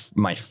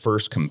my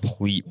first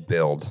complete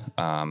build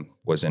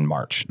was in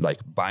March, like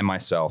by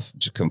myself,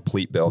 just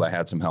complete build. I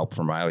had some help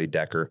from Riley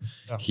Decker.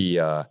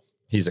 Yeah.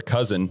 He's a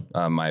cousin,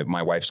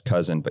 my wife's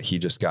cousin, but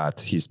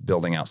he's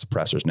building out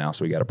suppressors now.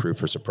 So we got approved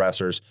for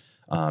suppressors.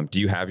 Do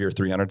you have your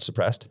 300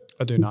 suppressed?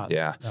 I do not.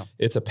 Yeah. No.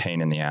 It's a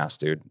pain in the ass,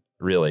 dude.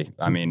 Really.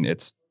 I mean,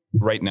 it's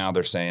right now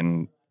they're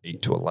saying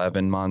 8 to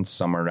 11 months,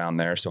 somewhere around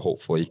there. So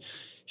hopefully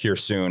here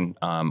soon,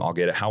 I'll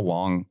get it. How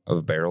long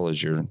of barrel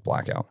is your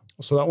Blackout?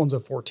 So that one's a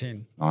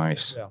 14.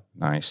 Nice. Yeah.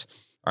 Nice.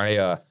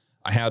 I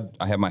had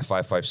my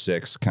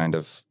 5.56, kind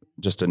of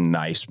just a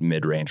nice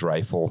mid-range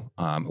rifle.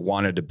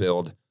 Wanted to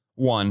build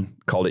one,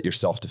 called it your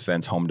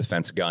self-defense, home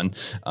defense gun.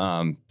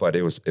 But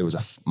it was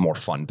a more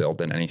fun build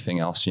than anything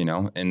else, you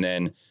know? And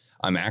then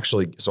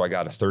so I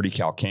got a 30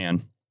 cal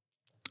can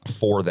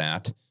for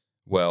that.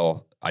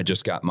 Well, I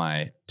just got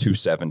my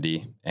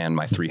 270 and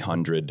my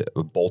 300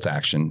 bolt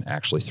action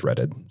actually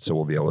threaded. So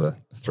we'll be able to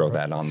throw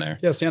that on there.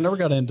 Yeah. See, I never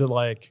got into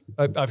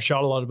I've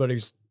shot a lot of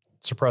buddies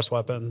suppressed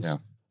weapons.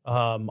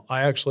 Yeah.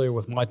 I actually,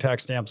 with my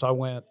tax stamps, I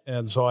went,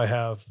 and so I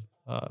have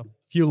a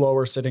few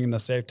lowers sitting in the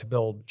safe to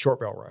build short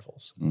barrel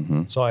rifles.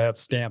 Mm-hmm. So I have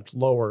stamped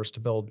lowers to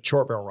build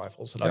short barrel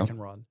rifles that I can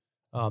run.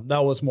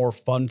 That was more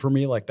fun for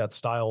me. Like that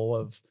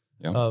style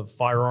of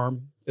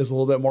firearm is a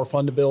little bit more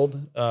fun to build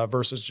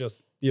versus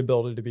just the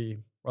ability to be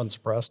run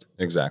suppressed.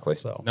 Exactly.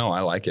 So no,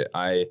 I like it.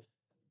 I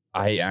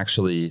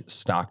actually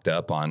stocked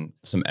up on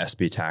some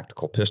SB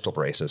tactical pistol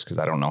braces because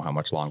I don't know how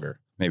much longer.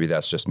 Maybe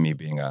that's just me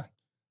being a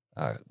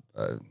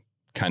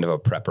kind of a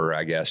prepper,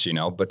 I guess, you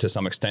know, but to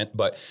some extent.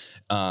 But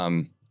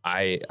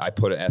I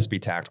put an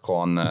SB tactical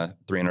on the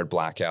 300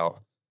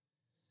 Blackout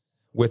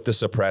with the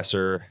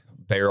suppressor.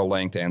 Barrel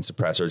length and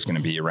suppressor is going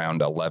to be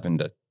around 11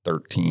 to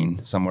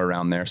 13, somewhere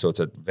around there. So it's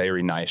a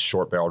very nice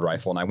short barreled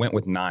rifle. And I went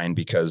with 9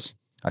 because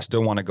I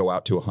still want to go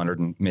out to 100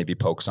 and maybe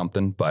poke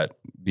something, but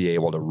be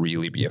able to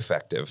really be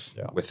effective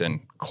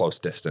within close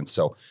distance.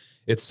 So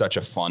it's such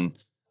a fun,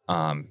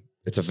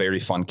 it's a very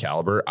fun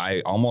caliber.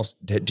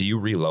 Do you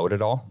reload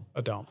at all?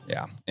 I don't.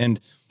 Yeah. And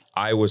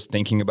I was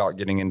thinking about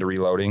getting into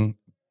reloading.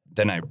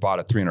 Then I bought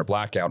a 300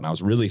 Blackout and I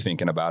was really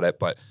thinking about it.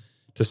 But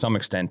to some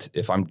extent,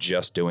 if I'm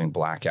just doing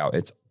Blackout,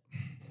 it's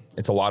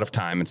a lot of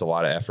time. It's a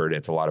lot of effort.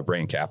 It's a lot of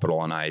brain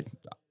capital. And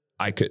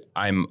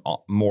I'm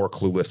more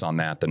clueless on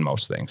that than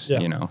most things,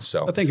 you know?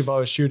 So I think if I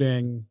was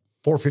shooting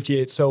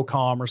 458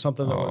 SOCOM or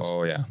something that was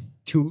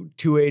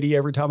 280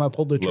 every time I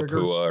pulled the trigger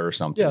Lapua or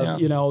something.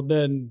 You know,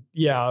 then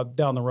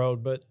down the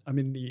road. But I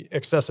mean, the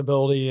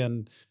accessibility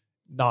and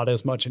not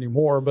as much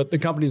anymore, but the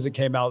companies that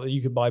came out that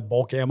you could buy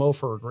bulk ammo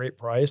for a great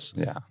price.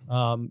 Yeah.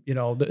 You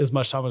know, as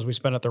much time as we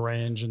spent at the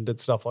range and did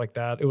stuff like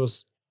that, it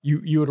was,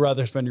 you would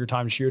rather spend your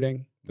time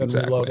shooting than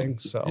reloading.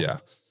 So yeah.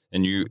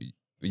 And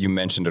you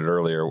mentioned it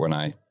earlier when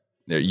are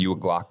you a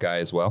Glock guy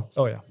as well?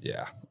 Oh yeah.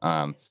 Yeah.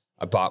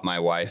 I bought my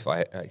wife,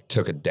 I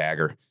took a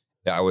dagger.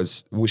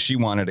 She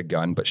wanted a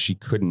gun, but she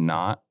could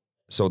not.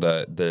 So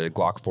the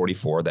Glock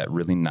 44, that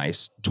really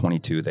nice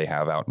 22 they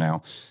have out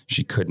now,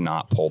 she could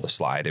not pull the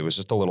slide. It was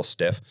just a little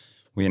stiff.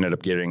 We ended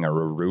up getting a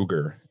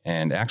Ruger,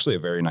 and actually a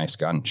very nice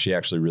gun. She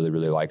actually really,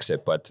 really likes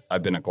it, but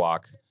I've been a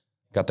Glock,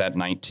 got that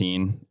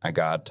 19. I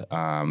got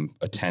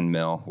a 10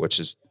 mil, which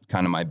is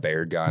kind of my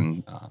bear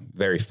gun.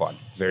 Very fun,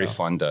 very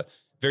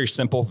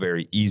simple,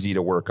 very easy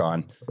to work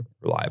on,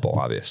 reliable,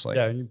 obviously.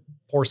 Yeah. You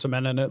pour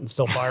cement in it and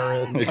still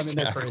fire it.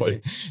 Exactly. I mean, they're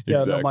crazy.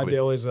 Yeah. No, my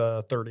dailies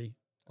 30.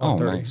 Oh,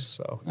 30, nice.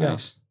 So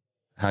nice.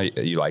 How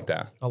you like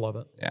that? I love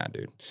it. Yeah,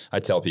 dude. I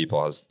tell people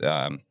I was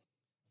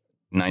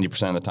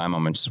 90% of the time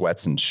I'm in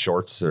sweats and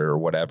shorts or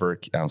whatever.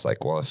 I was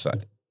like, well,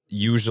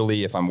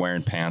 usually if I'm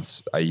wearing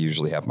pants, I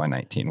usually have my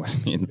 19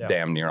 with me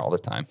damn near all the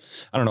time.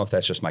 I don't know if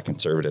that's just my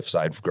conservative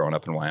side of growing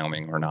up in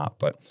Wyoming or not,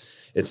 but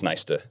it's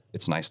nice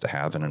to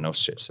have in a no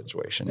shit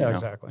situation. Yeah, you know?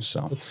 exactly.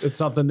 So it's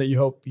something that you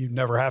hope you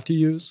never have to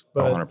use,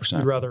 but 100%.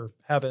 You'd rather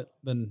have it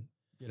than,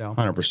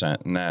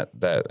 100%. And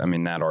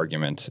that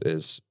argument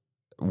is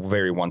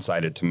very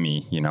one-sided to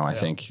me, I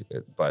think,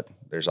 but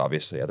there's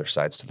obviously other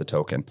sides to the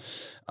token.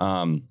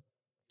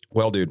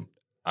 Well, dude,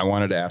 I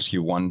wanted to ask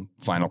you one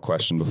final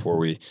question before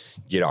we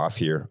get off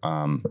here.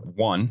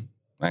 One,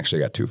 I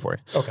actually got 2 for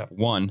you. Okay.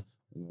 One,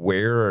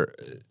 where,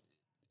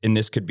 and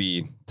this could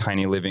be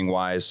tiny living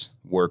wise,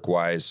 work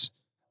wise,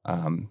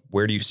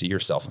 Where do you see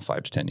yourself in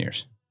 5 to 10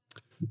 years?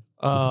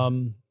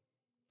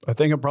 I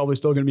think I'm probably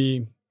still going to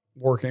be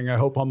working. I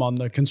hope I'm on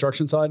the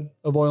construction side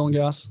of oil and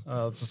gas.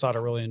 It's the side I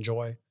really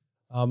enjoy.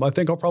 I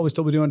think I'll probably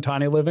still be doing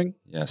tiny living.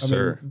 Yes,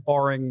 sir. mean,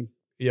 barring,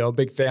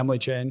 big family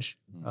change.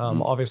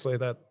 Obviously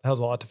that has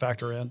a lot to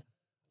factor in.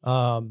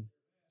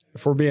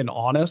 If we're being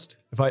honest,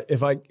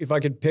 if I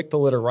could pick the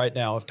litter right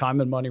now, if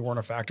time and money weren't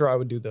a factor, I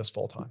would do this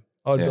full time.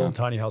 I would build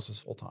tiny houses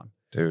full time.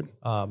 Dude.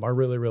 I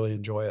really, really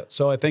enjoy it.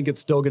 So I think it's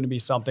still going to be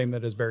something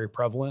that is very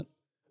prevalent.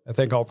 I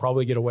think I'll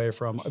probably get away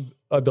from,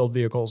 I build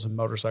vehicles and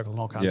motorcycles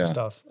and all kinds of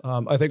stuff.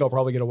 I think I'll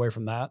probably get away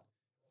from that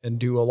and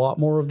do a lot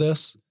more of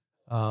this,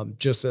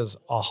 just as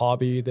a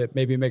hobby that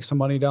maybe makes some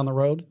money down the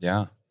road.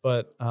 Yeah.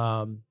 But,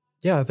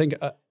 I think,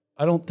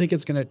 I don't think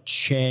it's going to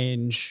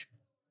change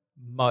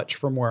much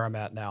from where I'm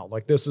at now.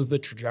 Like, this is the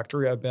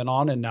trajectory I've been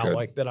on. And now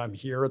like that I'm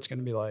here, it's going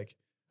to be like,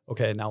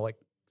 okay, now like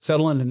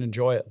settle in and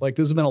enjoy it. Like,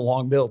 this has been a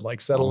long build,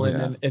 like settle in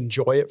and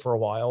enjoy it for a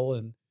while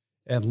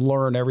and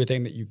learn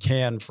everything that you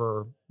can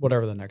for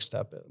whatever the next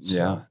step is.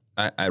 Yeah.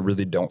 I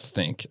really don't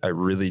think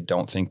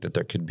that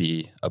there could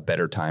be a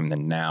better time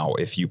than now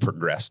if you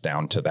progress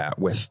down to that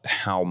with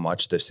how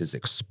much this has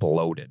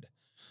exploded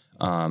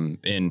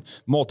in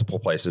multiple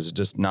places.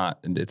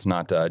 It's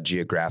not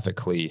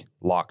geographically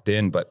locked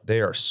in, but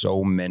there are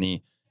so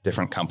many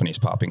different companies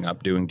popping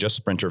up doing just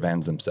Sprinter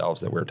vans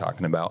themselves that we're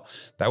talking about.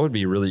 That'd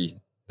be really,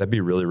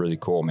 really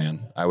cool,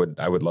 man. I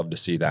would love to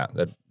see that.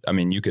 I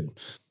mean, you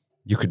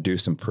could do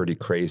some pretty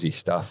crazy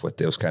stuff with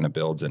those kind of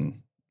builds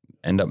and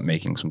end up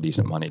making some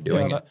decent money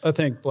doing it. I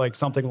think like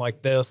something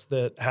like this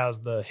that has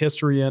the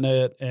history in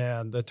it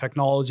and the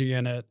technology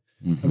in it.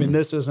 I mean,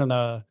 this isn't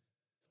a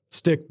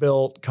stick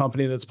built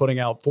company that's putting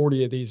out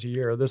 40 of these a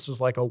year. This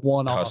is like a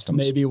one-off, Customs.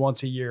 Maybe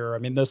once a year. I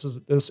mean,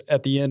 this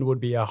at the end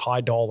would be a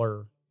high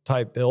dollar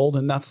type build.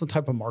 And that's the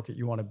type of market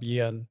you want to be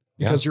in,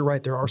 because you're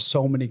right. There are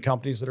so many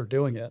companies that are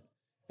doing it.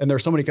 And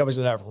there's so many companies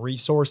that have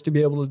resource to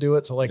be able to do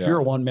it. So like if you're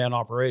a one-man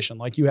operation,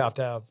 like you have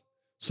to have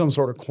some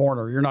sort of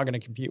corner. You're not going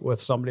to compete with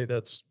somebody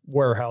that's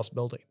warehouse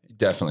building.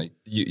 Definitely.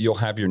 You'll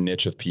have your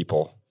niche of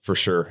people for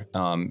sure.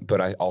 But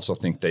I also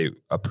think they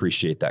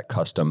appreciate that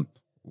custom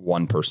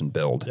one person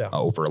build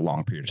over a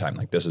long period of time.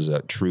 Like this is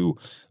a true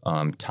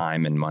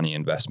time and money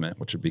investment,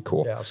 which would be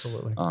cool. Yeah,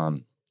 absolutely.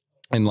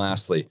 And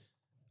lastly,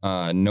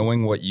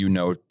 knowing what you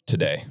know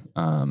today,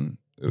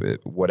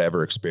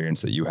 whatever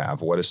experience that you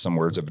have, what is some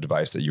words of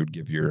advice that you would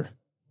give your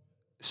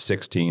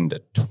 16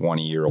 to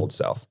 20-year-old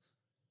self?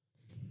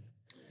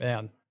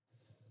 Man,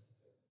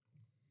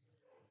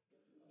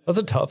 that's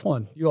a tough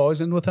one. You always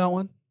end with that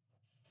one?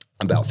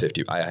 About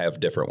 50. I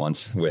have different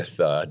ones with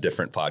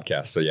different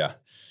podcasts. So yeah.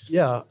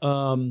 Yeah.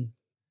 I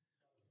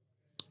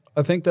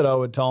think that I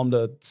would tell them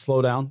to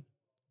slow down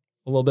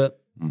a little bit,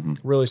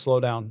 really slow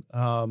down.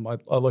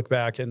 I look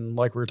back and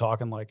like we were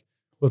talking, like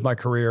with my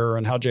career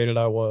and how jaded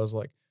I was,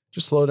 like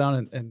just slow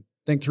down and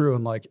think through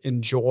and like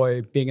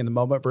enjoy being in the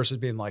moment versus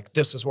being like,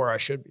 this is where I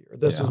should be, or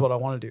this is what I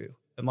want to do.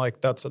 And like,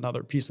 that's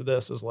another piece of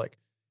this is like,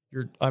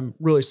 I'm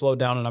really slowed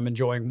down and I'm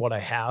enjoying what I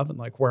have and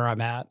like where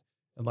I'm at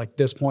and like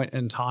this point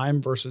in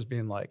time versus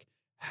being like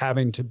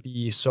having to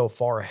be so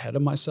far ahead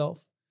of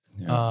myself.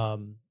 Yeah.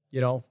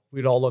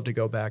 We'd all love to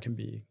go back and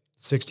be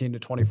 16 to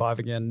 25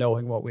 again,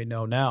 knowing what we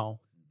know now.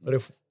 But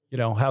if,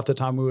 half the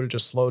time we would have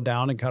just slowed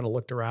down and kind of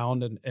looked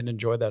around and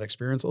enjoyed that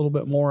experience a little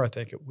bit more, I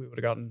think we would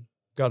have gotten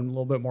a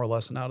little bit more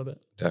lesson out of it.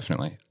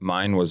 Definitely.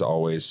 Mine was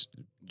always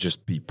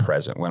just be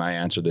present. When I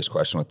answered this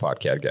question with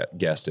podcast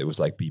guests, it was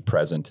like, be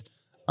present.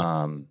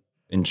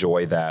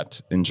 Enjoy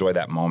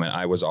that moment.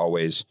 I was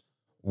always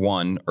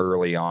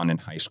early on in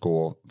high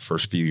school,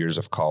 first few years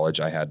of college,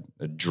 I had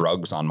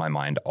drugs on my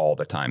mind all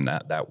the time.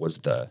 That was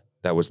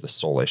the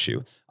sole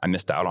issue. I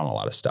missed out on a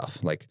lot of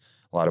stuff. Like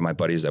a lot of my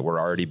buddies that were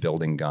already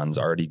building guns,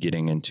 already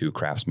getting into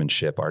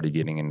craftsmanship, already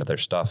getting into their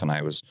stuff. And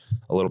I was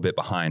a little bit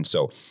behind.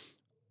 So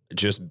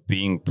just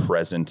being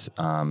present,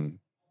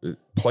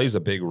 plays a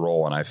big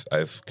role. And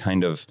I've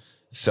kind of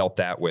felt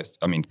that with,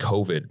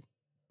 COVID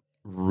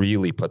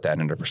really put that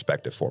into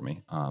perspective for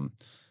me.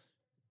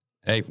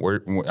 Hey,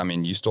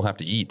 you still have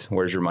to eat.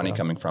 Where's your money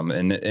coming from?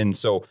 And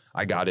so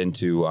I got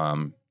into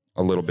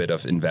a little bit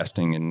of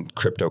investing in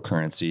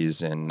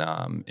cryptocurrencies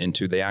and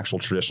into the actual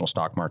traditional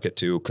stock market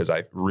too, because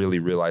I really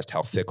realized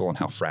how fickle and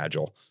how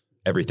fragile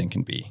everything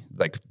can be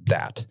like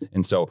that.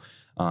 And so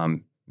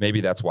maybe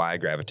that's why I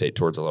gravitate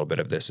towards a little bit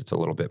of this. It's a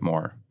little bit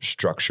more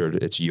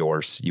structured. It's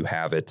yours. You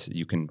have it.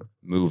 You can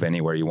move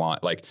anywhere you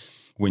want. Like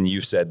when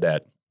you said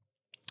that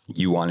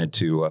you wanted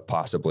to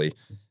possibly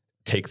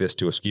take this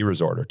to a ski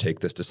resort or take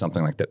this to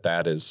something like that.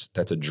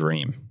 That's a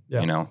dream.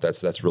 Yeah.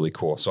 That's really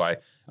cool. So I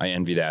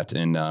envy that.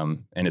 And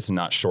it's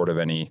not short of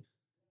any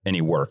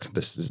work.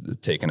 This is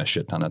taking a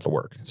shit ton of the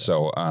work.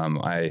 So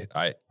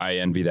I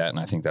envy that. And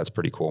I think that's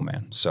pretty cool,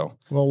 man. So,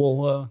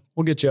 well,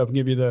 we'll get you up and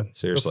give you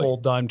the full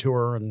dime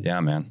tour and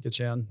man, get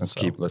you in.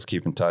 Let's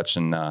keep in touch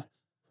and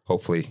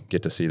hopefully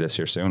get to see this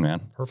here soon,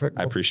 man. Perfect.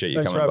 I appreciate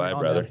you coming by,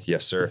 brother.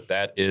 Yes, sir.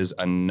 That is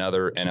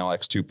another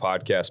NLX2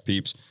 podcast,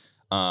 peeps.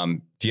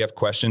 If you have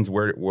questions,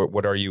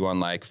 what are you on,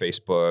 like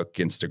Facebook,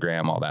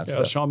 Instagram, all that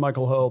stuff? Sean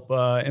Michael Hope.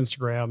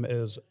 Instagram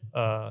is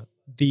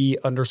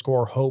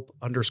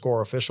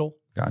 _Hope_official.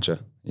 Gotcha.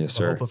 Yes,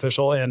 sir. Hope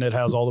official. And it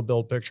has all the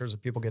build pictures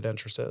if people get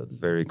interested.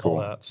 Very cool.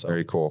 That, so.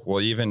 Very cool.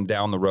 Well, even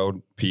down the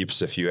road,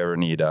 peeps, if you ever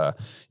need,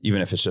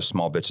 even if it's just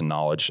small bits of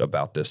knowledge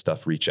about this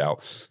stuff, reach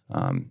out.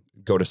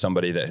 Go to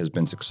somebody that has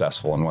been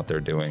successful in what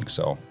they're doing.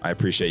 So I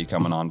appreciate you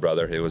coming on,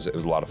 brother. It was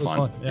a lot of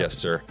fun. Yeah. Yes,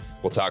 sir.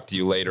 We'll talk to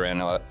you later,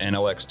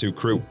 NLX2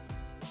 crew.